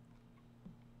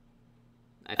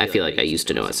 I feel like I used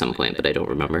to know at some point, but I don't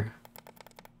remember.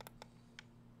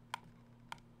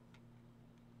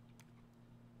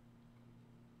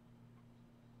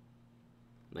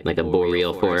 Like a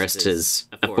boreal forest is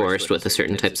a forest with a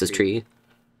certain types of tree.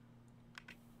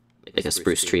 Like a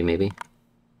spruce tree, maybe.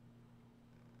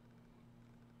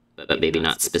 But maybe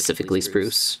not specifically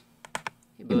spruce.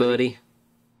 Hey, buddy.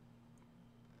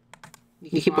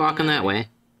 You can keep walking that way.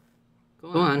 Go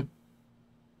on.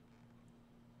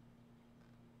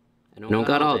 I don't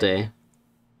got all day.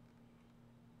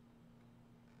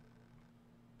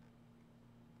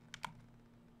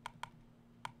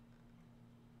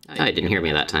 I didn't hear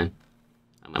me that time.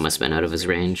 I must have been out of his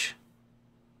range.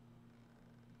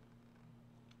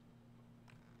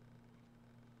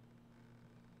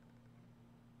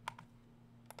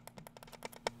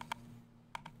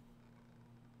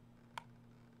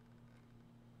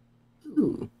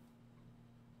 Ooh.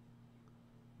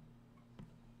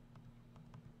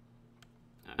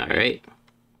 All right.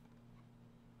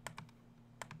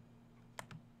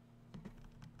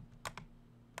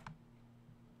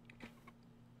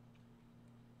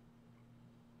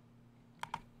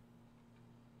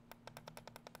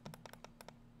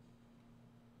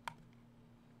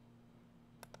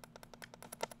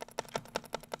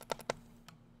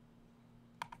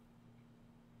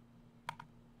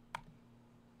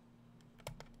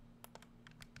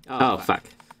 Oh, fuck.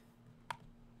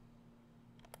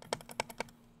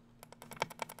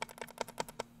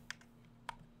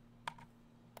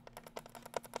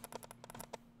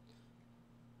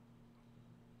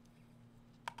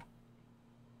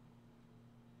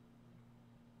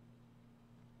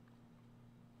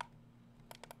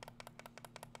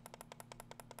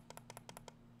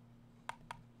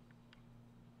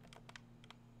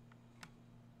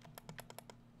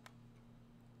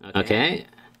 Okay.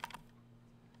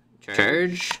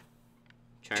 Charge.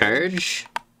 Charge.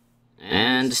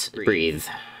 And breathe.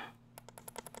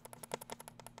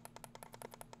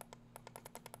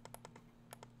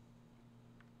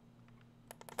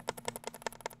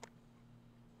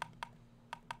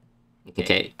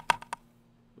 Okay.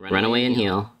 Run away and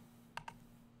heal.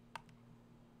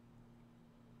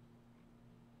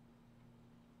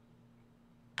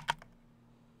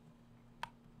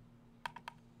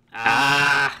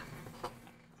 Ah!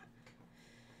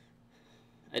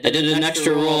 I did an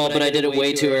extra roll, but I did it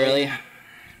way too early.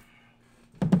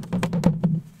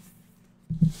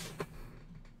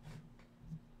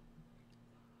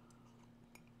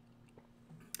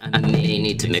 I may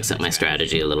need to mix up my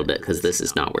strategy a little bit, because this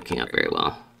is not working out very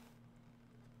well.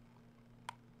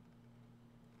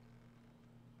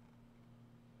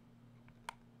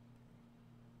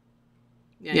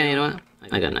 Yeah, you know what?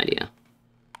 I got an idea.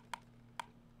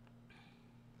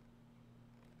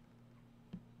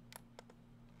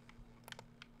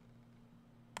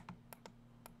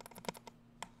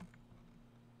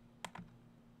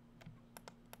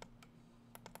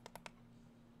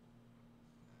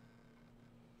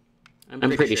 I'm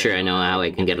pretty sure I know how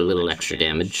I can get a little extra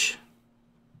damage.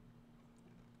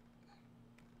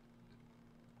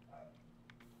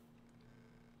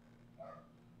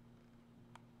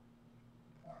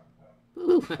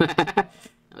 Ooh. That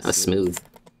was smooth.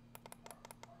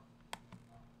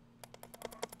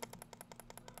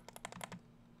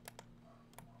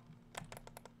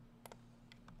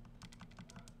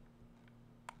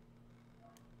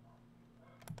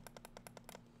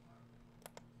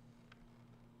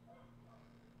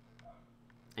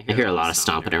 I hear a lot of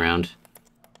stomping around.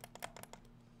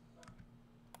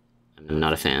 I'm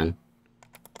not a fan.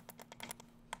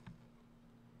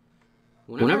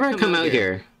 Whenever I come out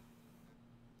here,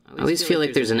 I always feel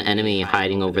like there's an enemy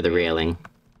hiding over the railing.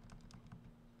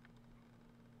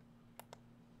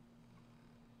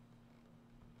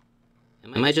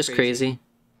 Am I just crazy?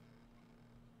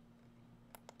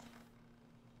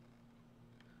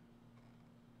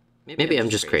 Maybe I'm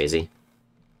just crazy.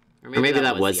 Or maybe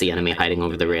that was the enemy hiding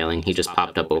over the railing. He just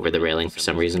popped up over the railing for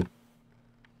some reason.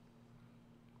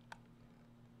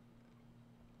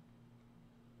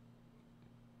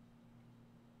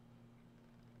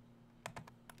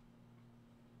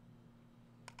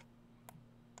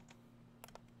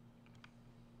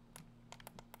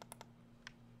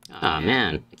 Aw, oh,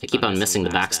 man. I keep on missing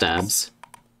the backstabs.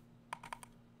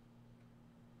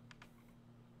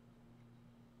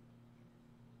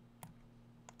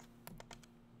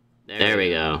 There we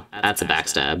go. That's a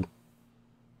backstab.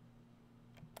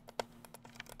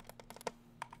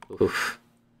 Oof.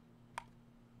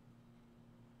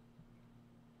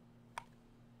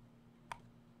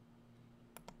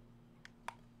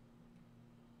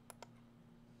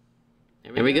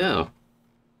 There we go.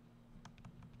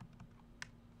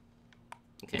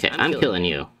 Okay, I'm killing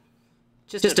you.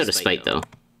 Just out of spite, though.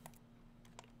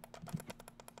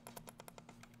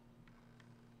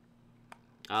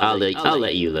 I'll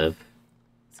let you live.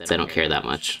 I don't care that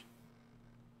much.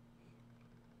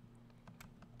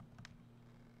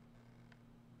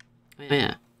 Oh,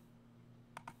 yeah.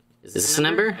 Is this an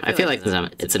ember? I feel like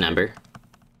it's an ember.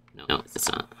 No, it's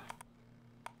not.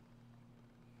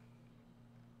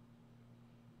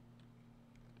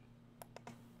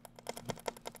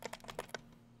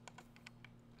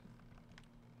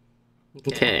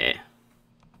 Okay.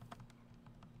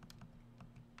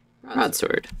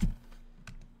 Broadsword.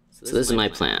 So this is my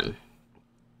plan.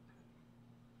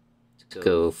 To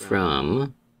go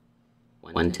from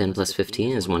 110 plus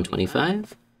 15 is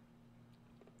 125.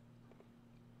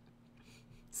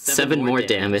 7 more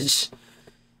damage.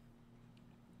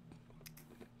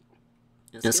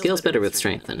 And it scales better with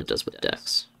strength than it does with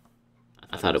dex.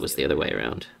 I thought it was the other way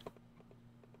around.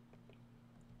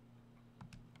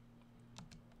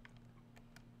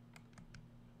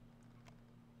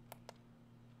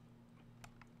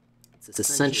 It's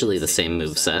essentially the same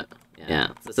moveset.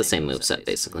 Yeah, it's the same moveset,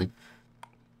 basically.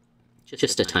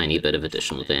 Just a tiny bit of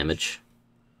additional damage.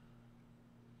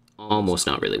 Almost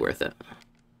not really worth it.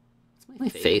 What's my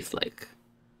faith like?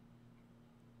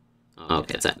 Oh,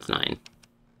 okay, it's at 9.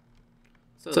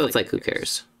 So it's like, who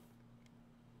cares?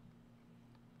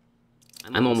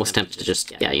 I'm almost tempted to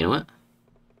just... Yeah, you know what?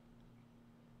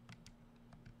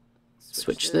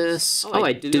 Switch this. Oh,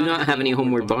 I do not have any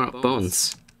homeward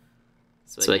bones.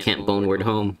 So I can't boneward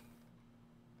home.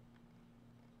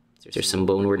 Is there some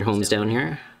boneward homes down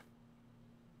here?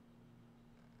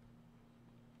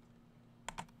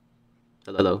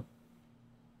 Hello?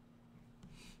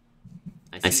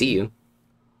 I see you.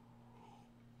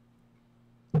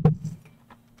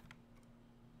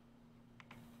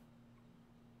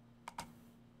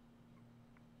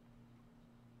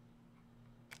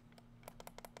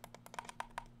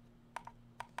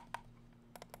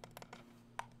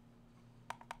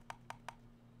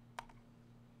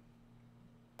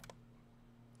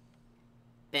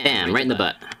 Bam, right in the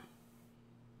butt.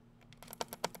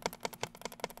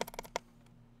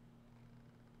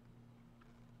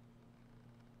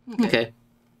 Okay.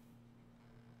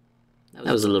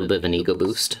 That was a little bit of an ego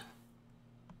boost.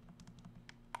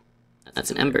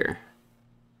 That's an ember.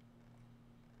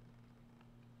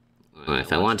 Well,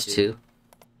 if I wanted to,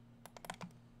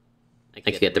 I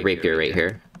could get the rapier right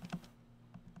here.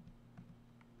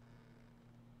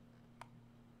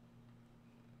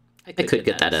 I could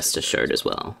get that Estus shard as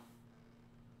well.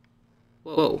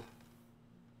 Whoa.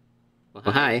 Well,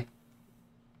 hi.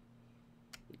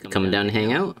 You coming down to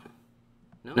hang out?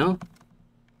 No?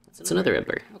 It's another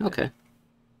ember. Okay.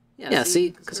 Yeah,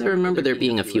 see, because I remember there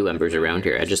being a few embers around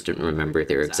here. I just didn't remember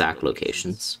their exact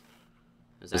locations.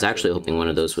 I was actually hoping one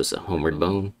of those was a homeward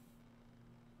bone.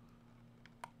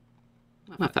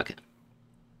 Oh, fuck it.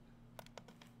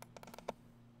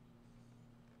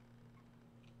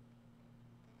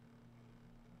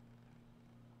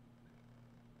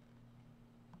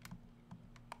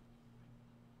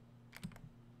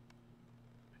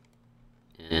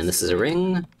 And this is a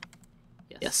ring.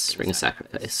 Yes, ring of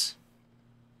sacrifice.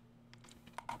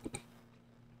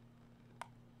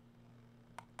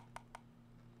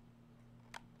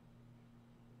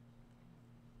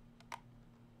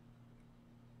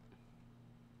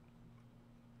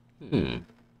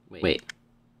 Wait.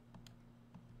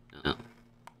 No.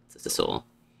 It's the soul.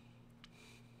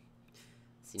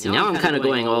 See, now I'm kind of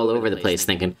going all over the place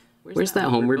thinking, where's that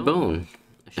homeward bone?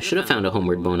 I should have found a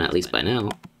homeward bone at least by now.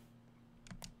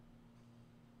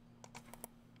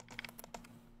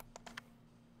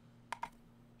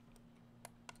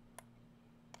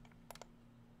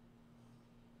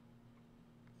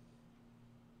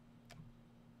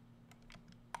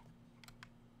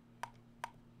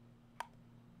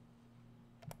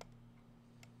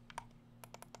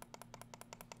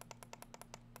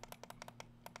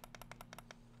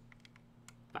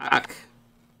 Fuck.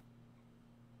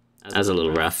 That was a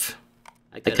little rough.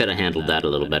 I could have handled that a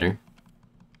little better.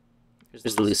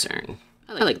 There's the lucerne.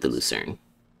 I like the lucerne.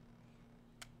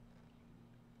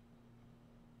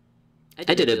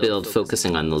 I did a build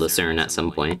focusing on the lucerne at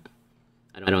some point.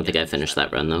 I don't think I finished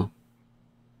that run, though.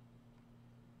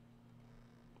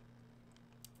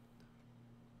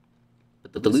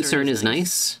 But the lucerne is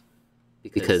nice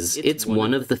because it's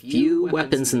one of the few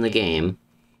weapons in the game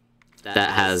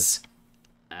that has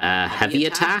a heavy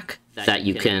attack that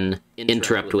you can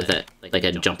interrupt with it, like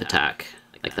a jump attack,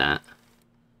 like that.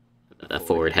 A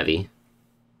forward heavy.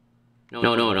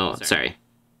 No, sorry.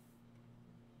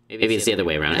 Maybe it's the other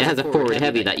way around. It has a forward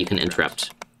heavy that you can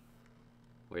interrupt.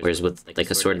 Whereas with like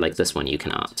a sword like this one, you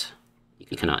cannot.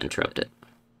 You cannot interrupt it.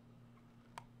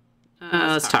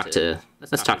 Let's talk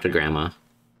to Grandma.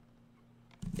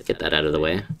 Get that out of the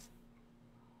way.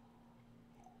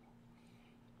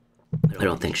 I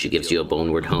don't think she gives you a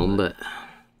boneward home, but...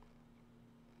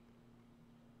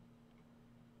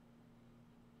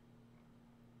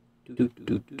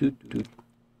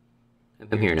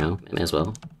 I'm here now, may as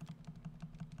well.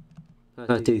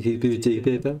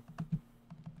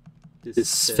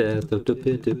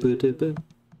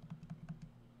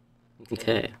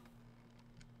 Okay.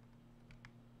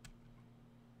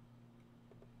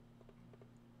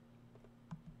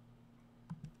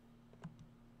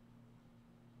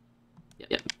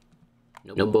 Yep.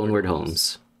 No boneward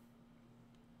homes.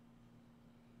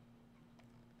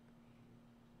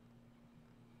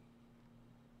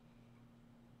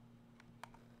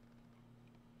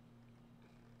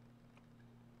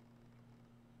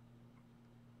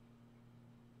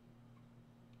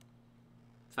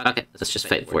 Fuck it, let's just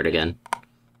fight for it again.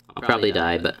 I'll probably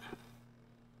die, but...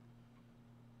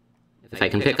 if I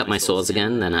can pick up my souls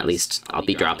again, then at least I'll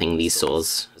be dropping these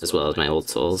souls, as well as my old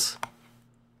souls.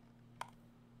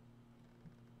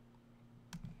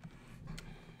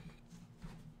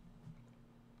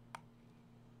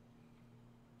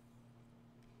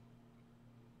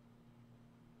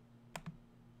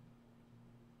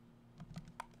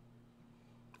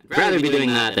 I'd rather be doing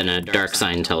that than a dark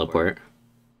sign teleport.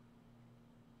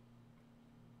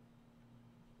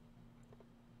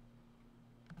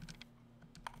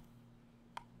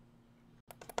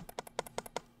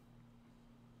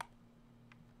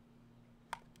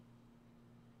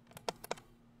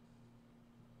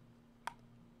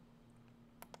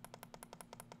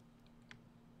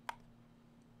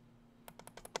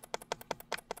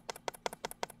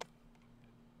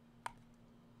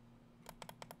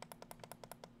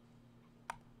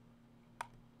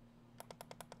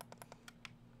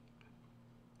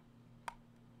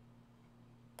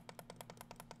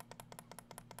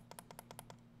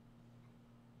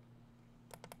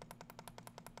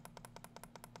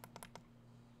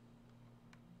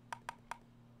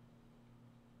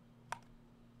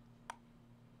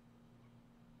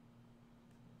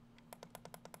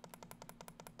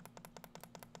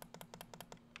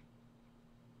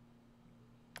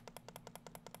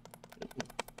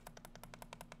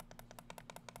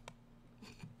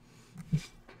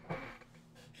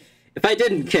 If I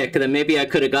didn't kick, then maybe I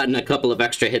could have gotten a couple of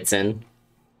extra hits in.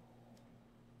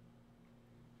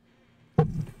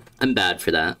 I'm bad for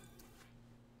that.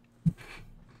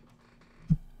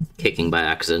 Kicking by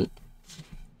accident.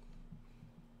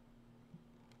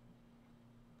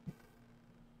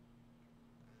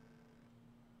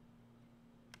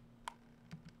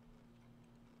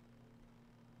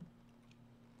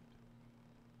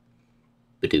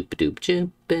 Ba-doop, ba-doop,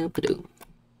 choo, ba-doop.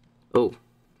 Oh.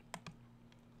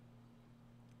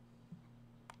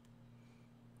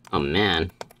 Oh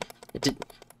man.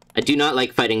 I do not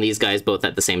like fighting these guys both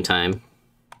at the same time.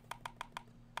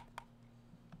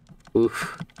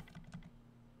 Oof.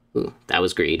 Ooh, that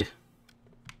was greed.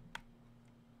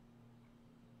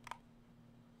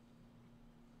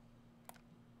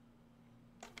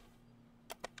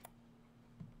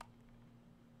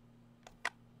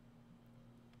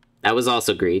 That was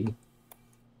also greed.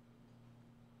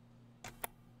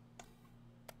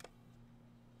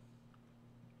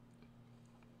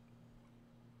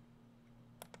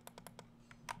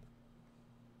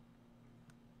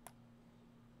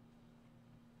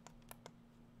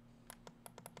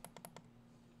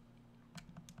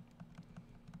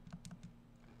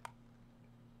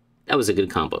 That was a good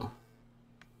combo.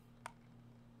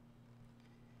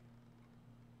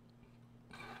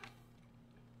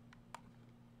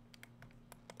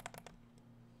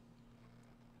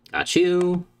 Got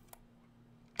you.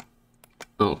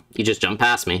 Oh, you just jumped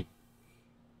past me.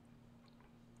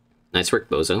 Nice work,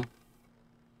 Bozo.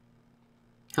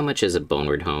 How much is a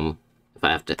Boneward Home? If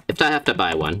I have to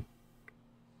buy one.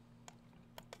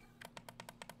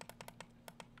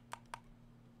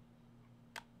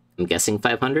 I'm guessing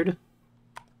 500?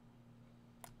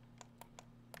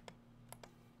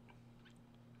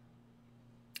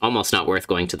 Almost not worth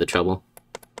going to the trouble.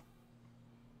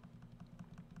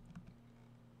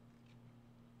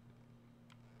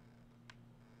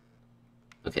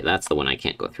 Okay, that's the one I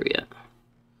can't go through yet.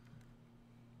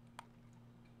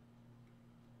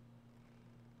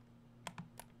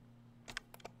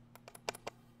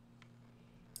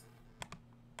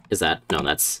 Is that? No,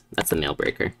 that's the mail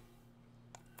breaker.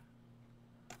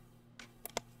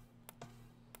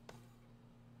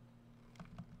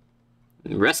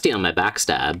 I'm rusty on my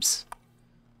backstabs.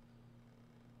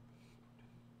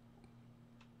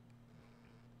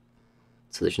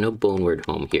 So there's no Boneward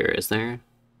Home here, is there?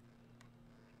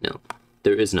 No,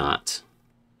 there is not.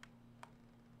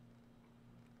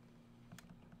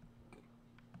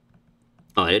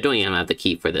 Oh, I don't even have the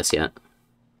key for this yet.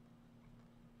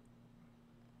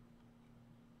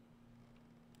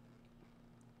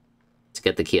 To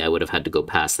get the key, I would have had to go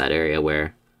past that area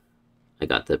where I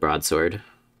got the broadsword.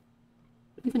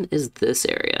 What even is this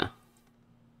area?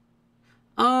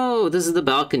 Oh, this is the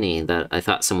balcony that I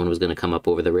thought someone was going to come up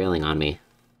over the railing on me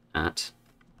at.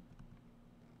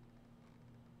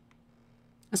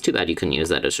 That's too bad you couldn't use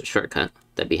that as a shortcut.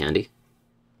 That'd be handy.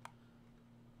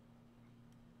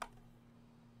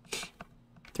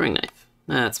 Throwing knife.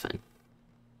 That's fine.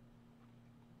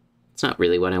 It's not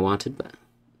really what I wanted, but...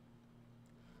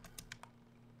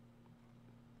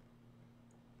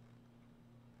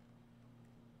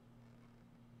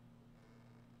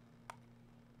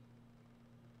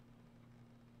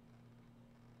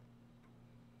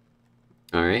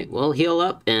 Alright, we'll heal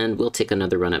up, and we'll take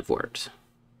another run at Vort.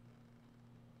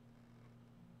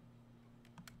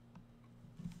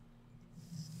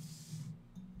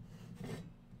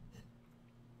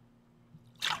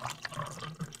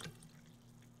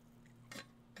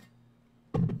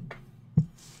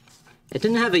 I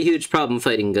didn't have a huge problem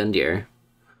fighting Gundyr.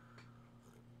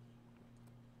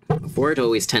 Vort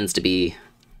always tends to be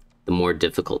the more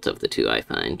difficult of the two, I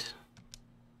find.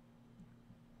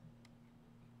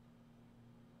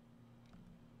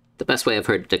 The best way I've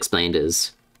heard it explained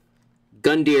is,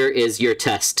 Gundyr is your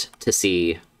test to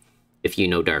see if you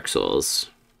know Dark Souls.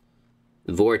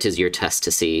 Vort is your test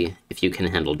to see if you can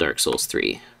handle Dark Souls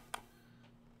 3.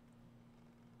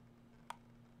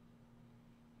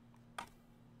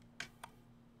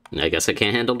 I guess I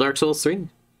can't handle Dark Souls 3.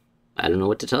 I don't know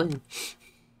what to tell you.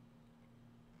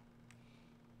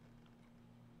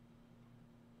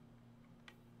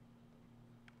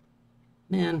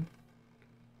 Man.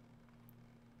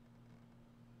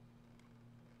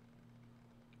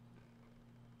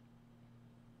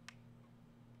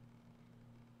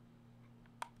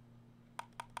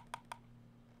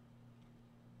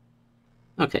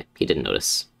 Okay, he didn't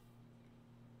notice.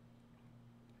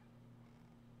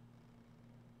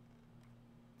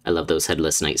 I love those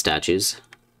Headless Knight statues.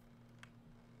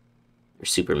 They're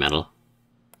super metal.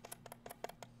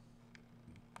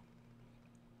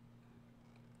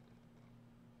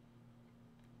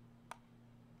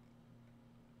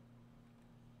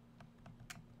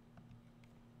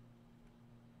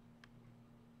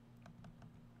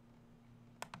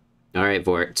 Alright,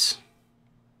 Vort.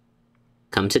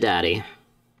 Come to Daddy.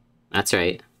 That's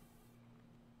right.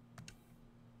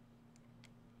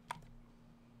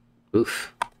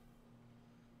 Oof.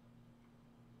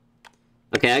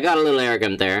 Okay, I got a little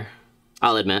arrogant there.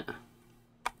 I'll admit.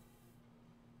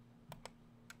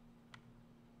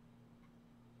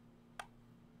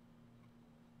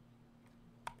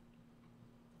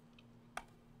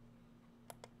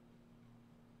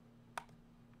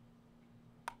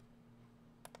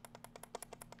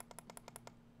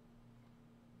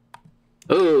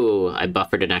 Oh, I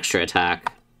buffered an extra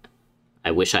attack.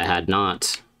 I wish I had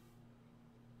not.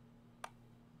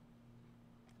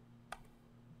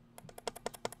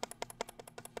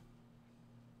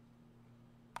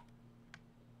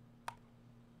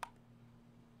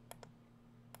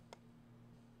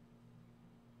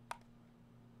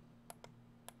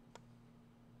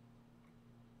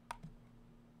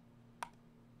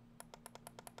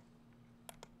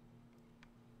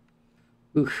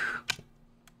 Oof.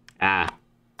 Ah.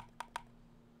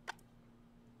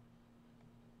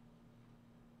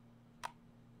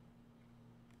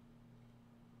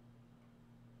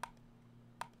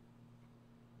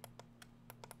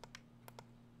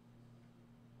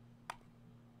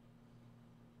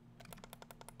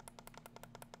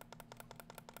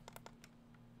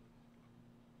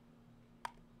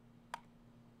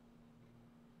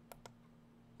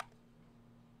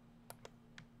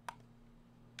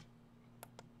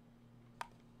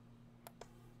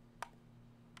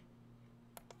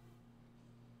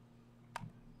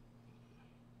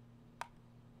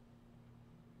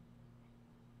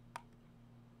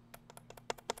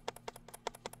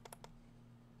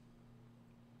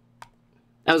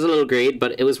 That was a little grade,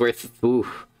 but it was worth... Ooh.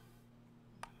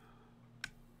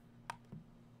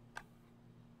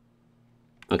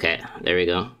 Okay, there we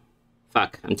go.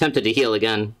 Fuck, I'm tempted to heal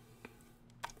again.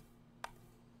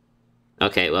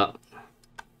 Okay, well.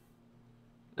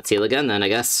 Let's heal again then, I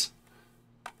guess.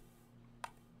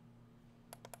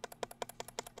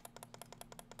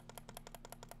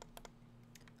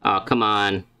 Oh, come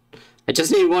on. I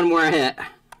just need one more hit.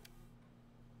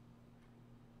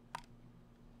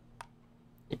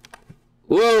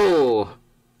 Whoa!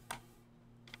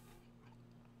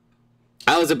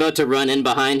 I was about to run in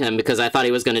behind him because I thought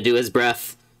he was going to do his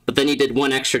breath, but then he did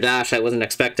one extra dash I wasn't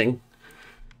expecting.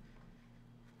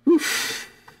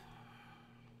 Oof.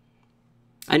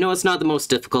 I know it's not the most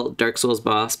difficult Dark Souls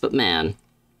boss, but man.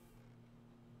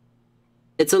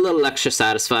 It's a little extra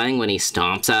satisfying when he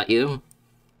stomps at you.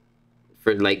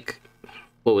 For like,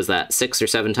 what was that, 6 or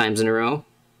 7 times in a row?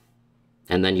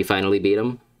 And then you finally beat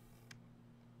him.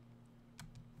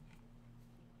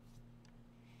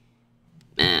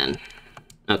 Man.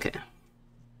 Okay.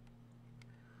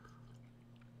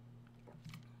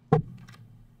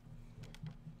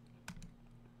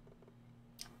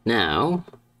 Now,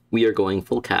 we are going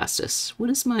full Castus.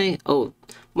 What is my... Oh,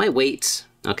 my weight.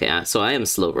 Okay, so I am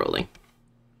slow rolling.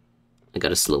 I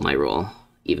gotta slow my roll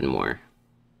even more.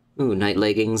 Ooh, Night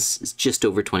Leggings is just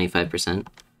over 25%.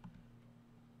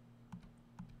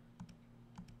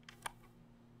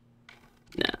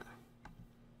 Nah.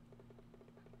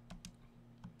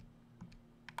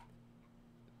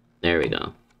 There we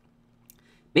go.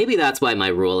 Maybe that's why my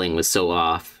rolling was so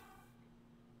off.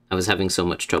 I was having so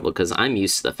much trouble because I'm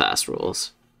used to the fast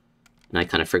rolls. And I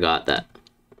kind of forgot that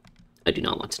I do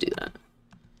not want to do that.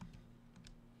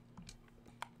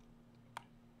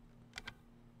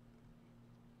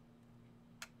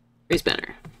 Raise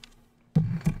banner.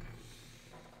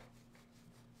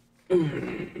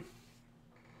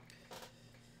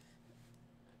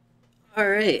 All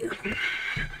right.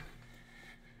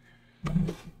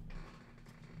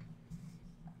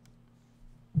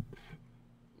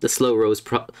 The slow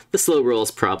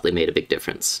rolls probably made a big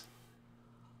difference.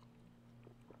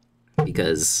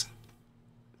 Because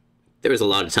there was a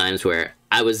lot of times where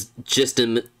I was just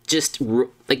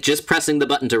pressing the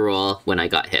button to roll when I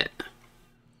got hit.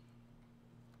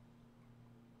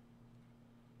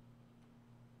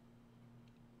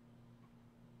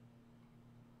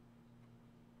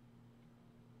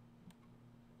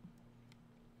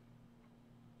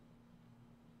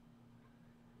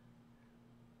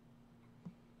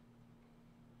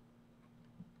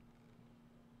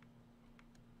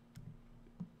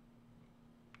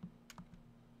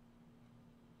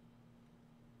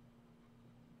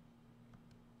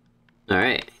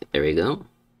 Alright, there we go.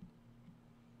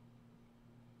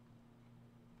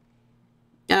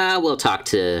 We'll talk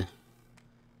to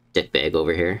Dickbag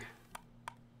over here.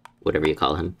 Whatever you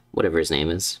call him. Whatever his name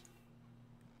is.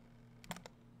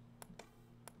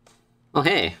 Oh,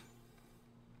 hey.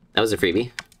 That was a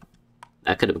freebie.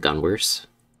 That could have gone worse.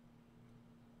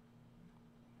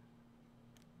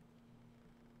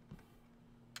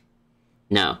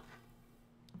 Now,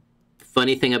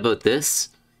 funny thing about this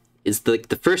is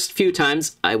the first few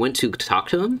times I went to talk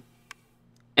to him,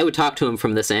 I would talk to him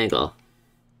from this angle.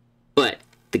 But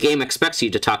the game expects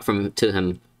you to talk to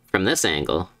him from this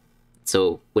angle.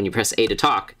 So when you press A to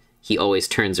talk, he always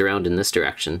turns around in this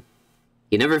direction.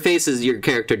 He never faces your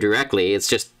character directly, it's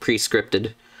just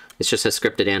pre-scripted. It's just a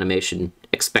scripted animation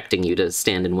expecting you to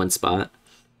stand in one spot.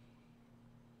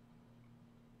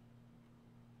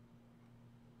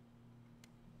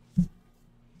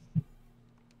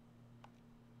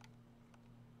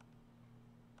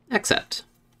 Except,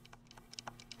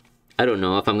 I don't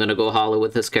know if I'm gonna go hollow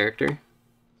with this character.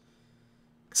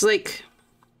 It's like,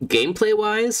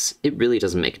 gameplay-wise, it really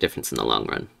doesn't make a difference in the long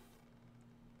run.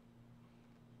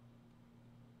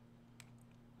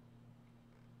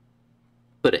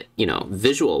 But, you know,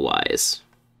 visual-wise,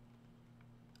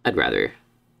 I'd rather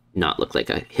not look like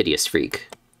a hideous freak.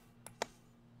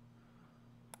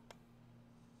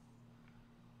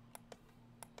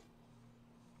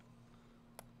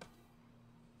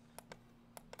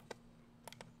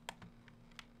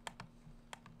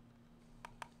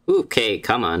 Okay,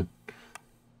 come on.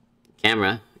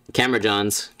 Camera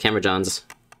Johns.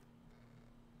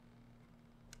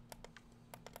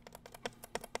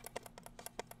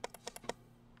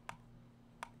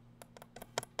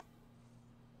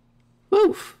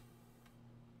 Oof.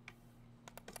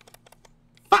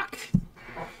 Fuck.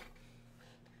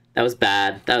 That was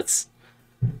bad. That's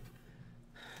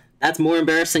more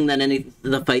embarrassing than any of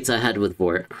the fights I had with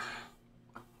Vort.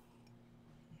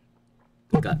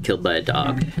 Got killed by a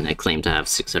dog, and I claim to have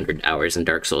 600 hours in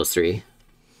Dark Souls 3.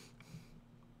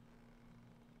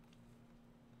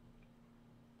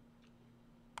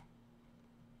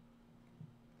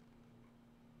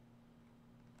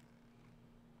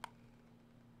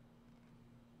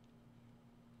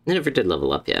 I never did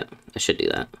level up yet. I should do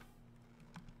that.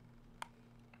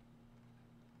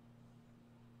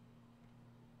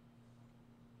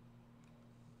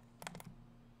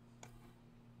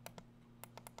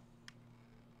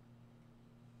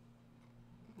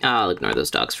 I'll ignore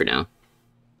those dogs for now.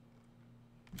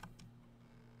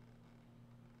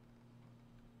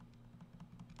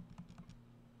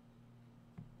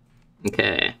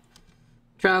 Okay.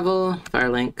 Travel,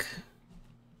 Firelink.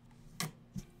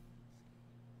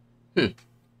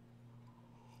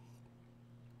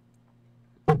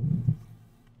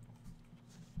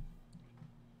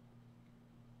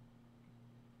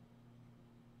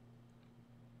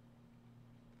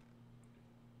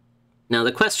 Now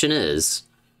the question is,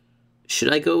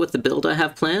 should I go with the build I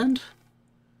have planned?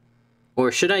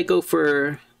 Or should I go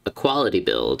for a quality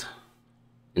build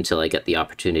until I get the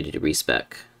opportunity to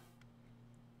respec?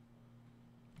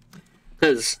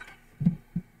 Because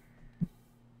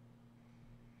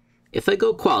if I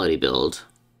go quality build,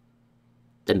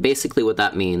 then basically what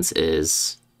that means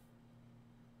is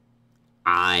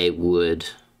I would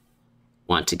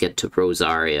want to get to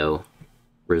Rosario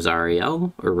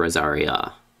or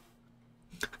Rosaria.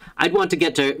 I'd want to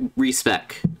get to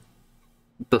respec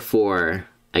before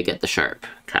I get the sharp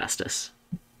Castus.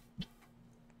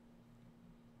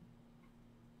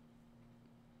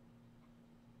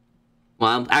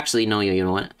 Well, actually, no, you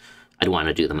know what? I'd want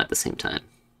to do them at the same time.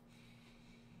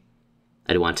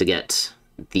 I'd want to get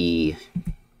the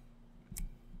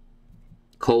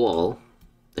coal,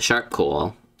 the sharp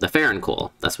coal, the Farron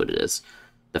coal, that's what it is.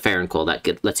 The Farron coal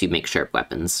that lets you make sharp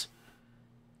weapons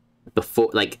before,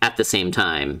 like, at the same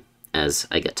time as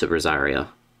I get to Rosario,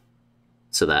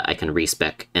 so that I can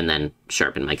respec and then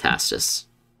sharpen my Castus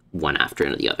one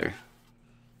after the other.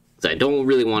 So I don't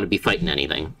really want to be fighting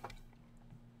anything.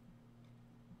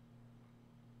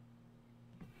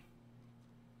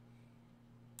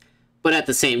 But at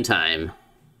the same time,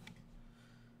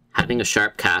 having a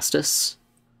sharp Castus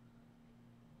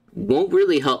won't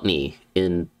really help me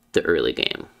in the early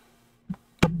game.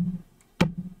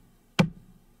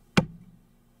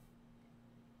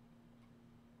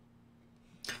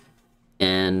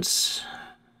 And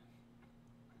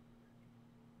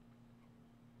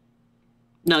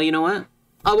no, you know what?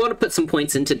 I want to put some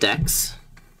points into Dex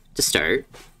to start,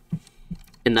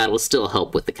 and that will still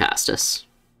help with the Castus.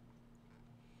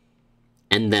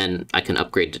 And then I can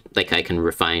upgrade, like I can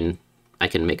refine, I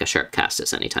can make a sharp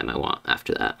Castus anytime I want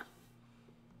after that.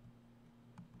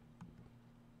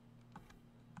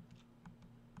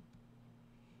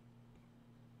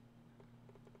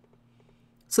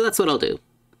 So that's what I'll do.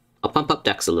 I'll pump up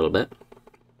Dex a little bit.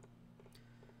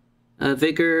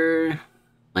 Vigor,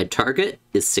 my target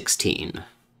is 16.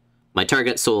 My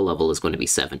target soul level is going to be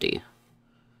 70.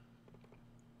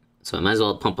 So I might as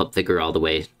well pump up Vigor all the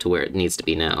way to where it needs to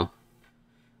be now.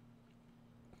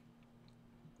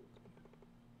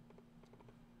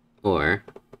 Or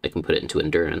I can put it into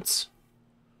Endurance.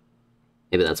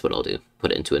 Maybe that's what I'll do.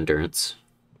 Put it into Endurance.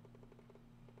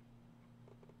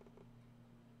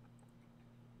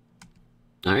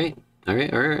 Alright.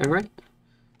 Alright.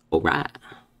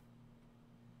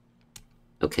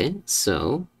 Okay,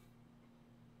 so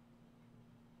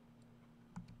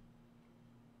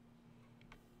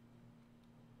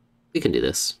we can do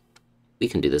this. We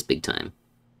can do this big time.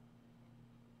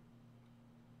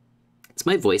 Is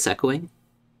my voice echoing?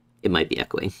 It might be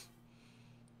echoing.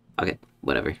 Okay,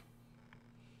 whatever.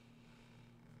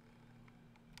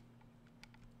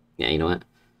 Yeah, you know what?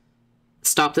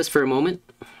 Stop this for a moment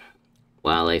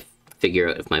while I figure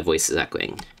out if my voice is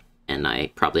echoing. And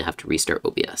I probably have to restart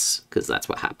OBS, because that's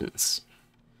what happens.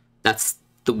 That's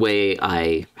the way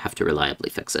I have to reliably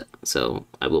fix it. So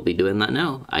I will be doing that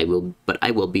now. But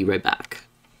I will be right back.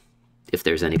 If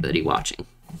there's anybody watching.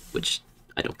 Which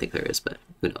I don't think there is, but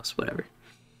who knows, whatever.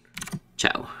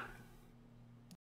 Ciao.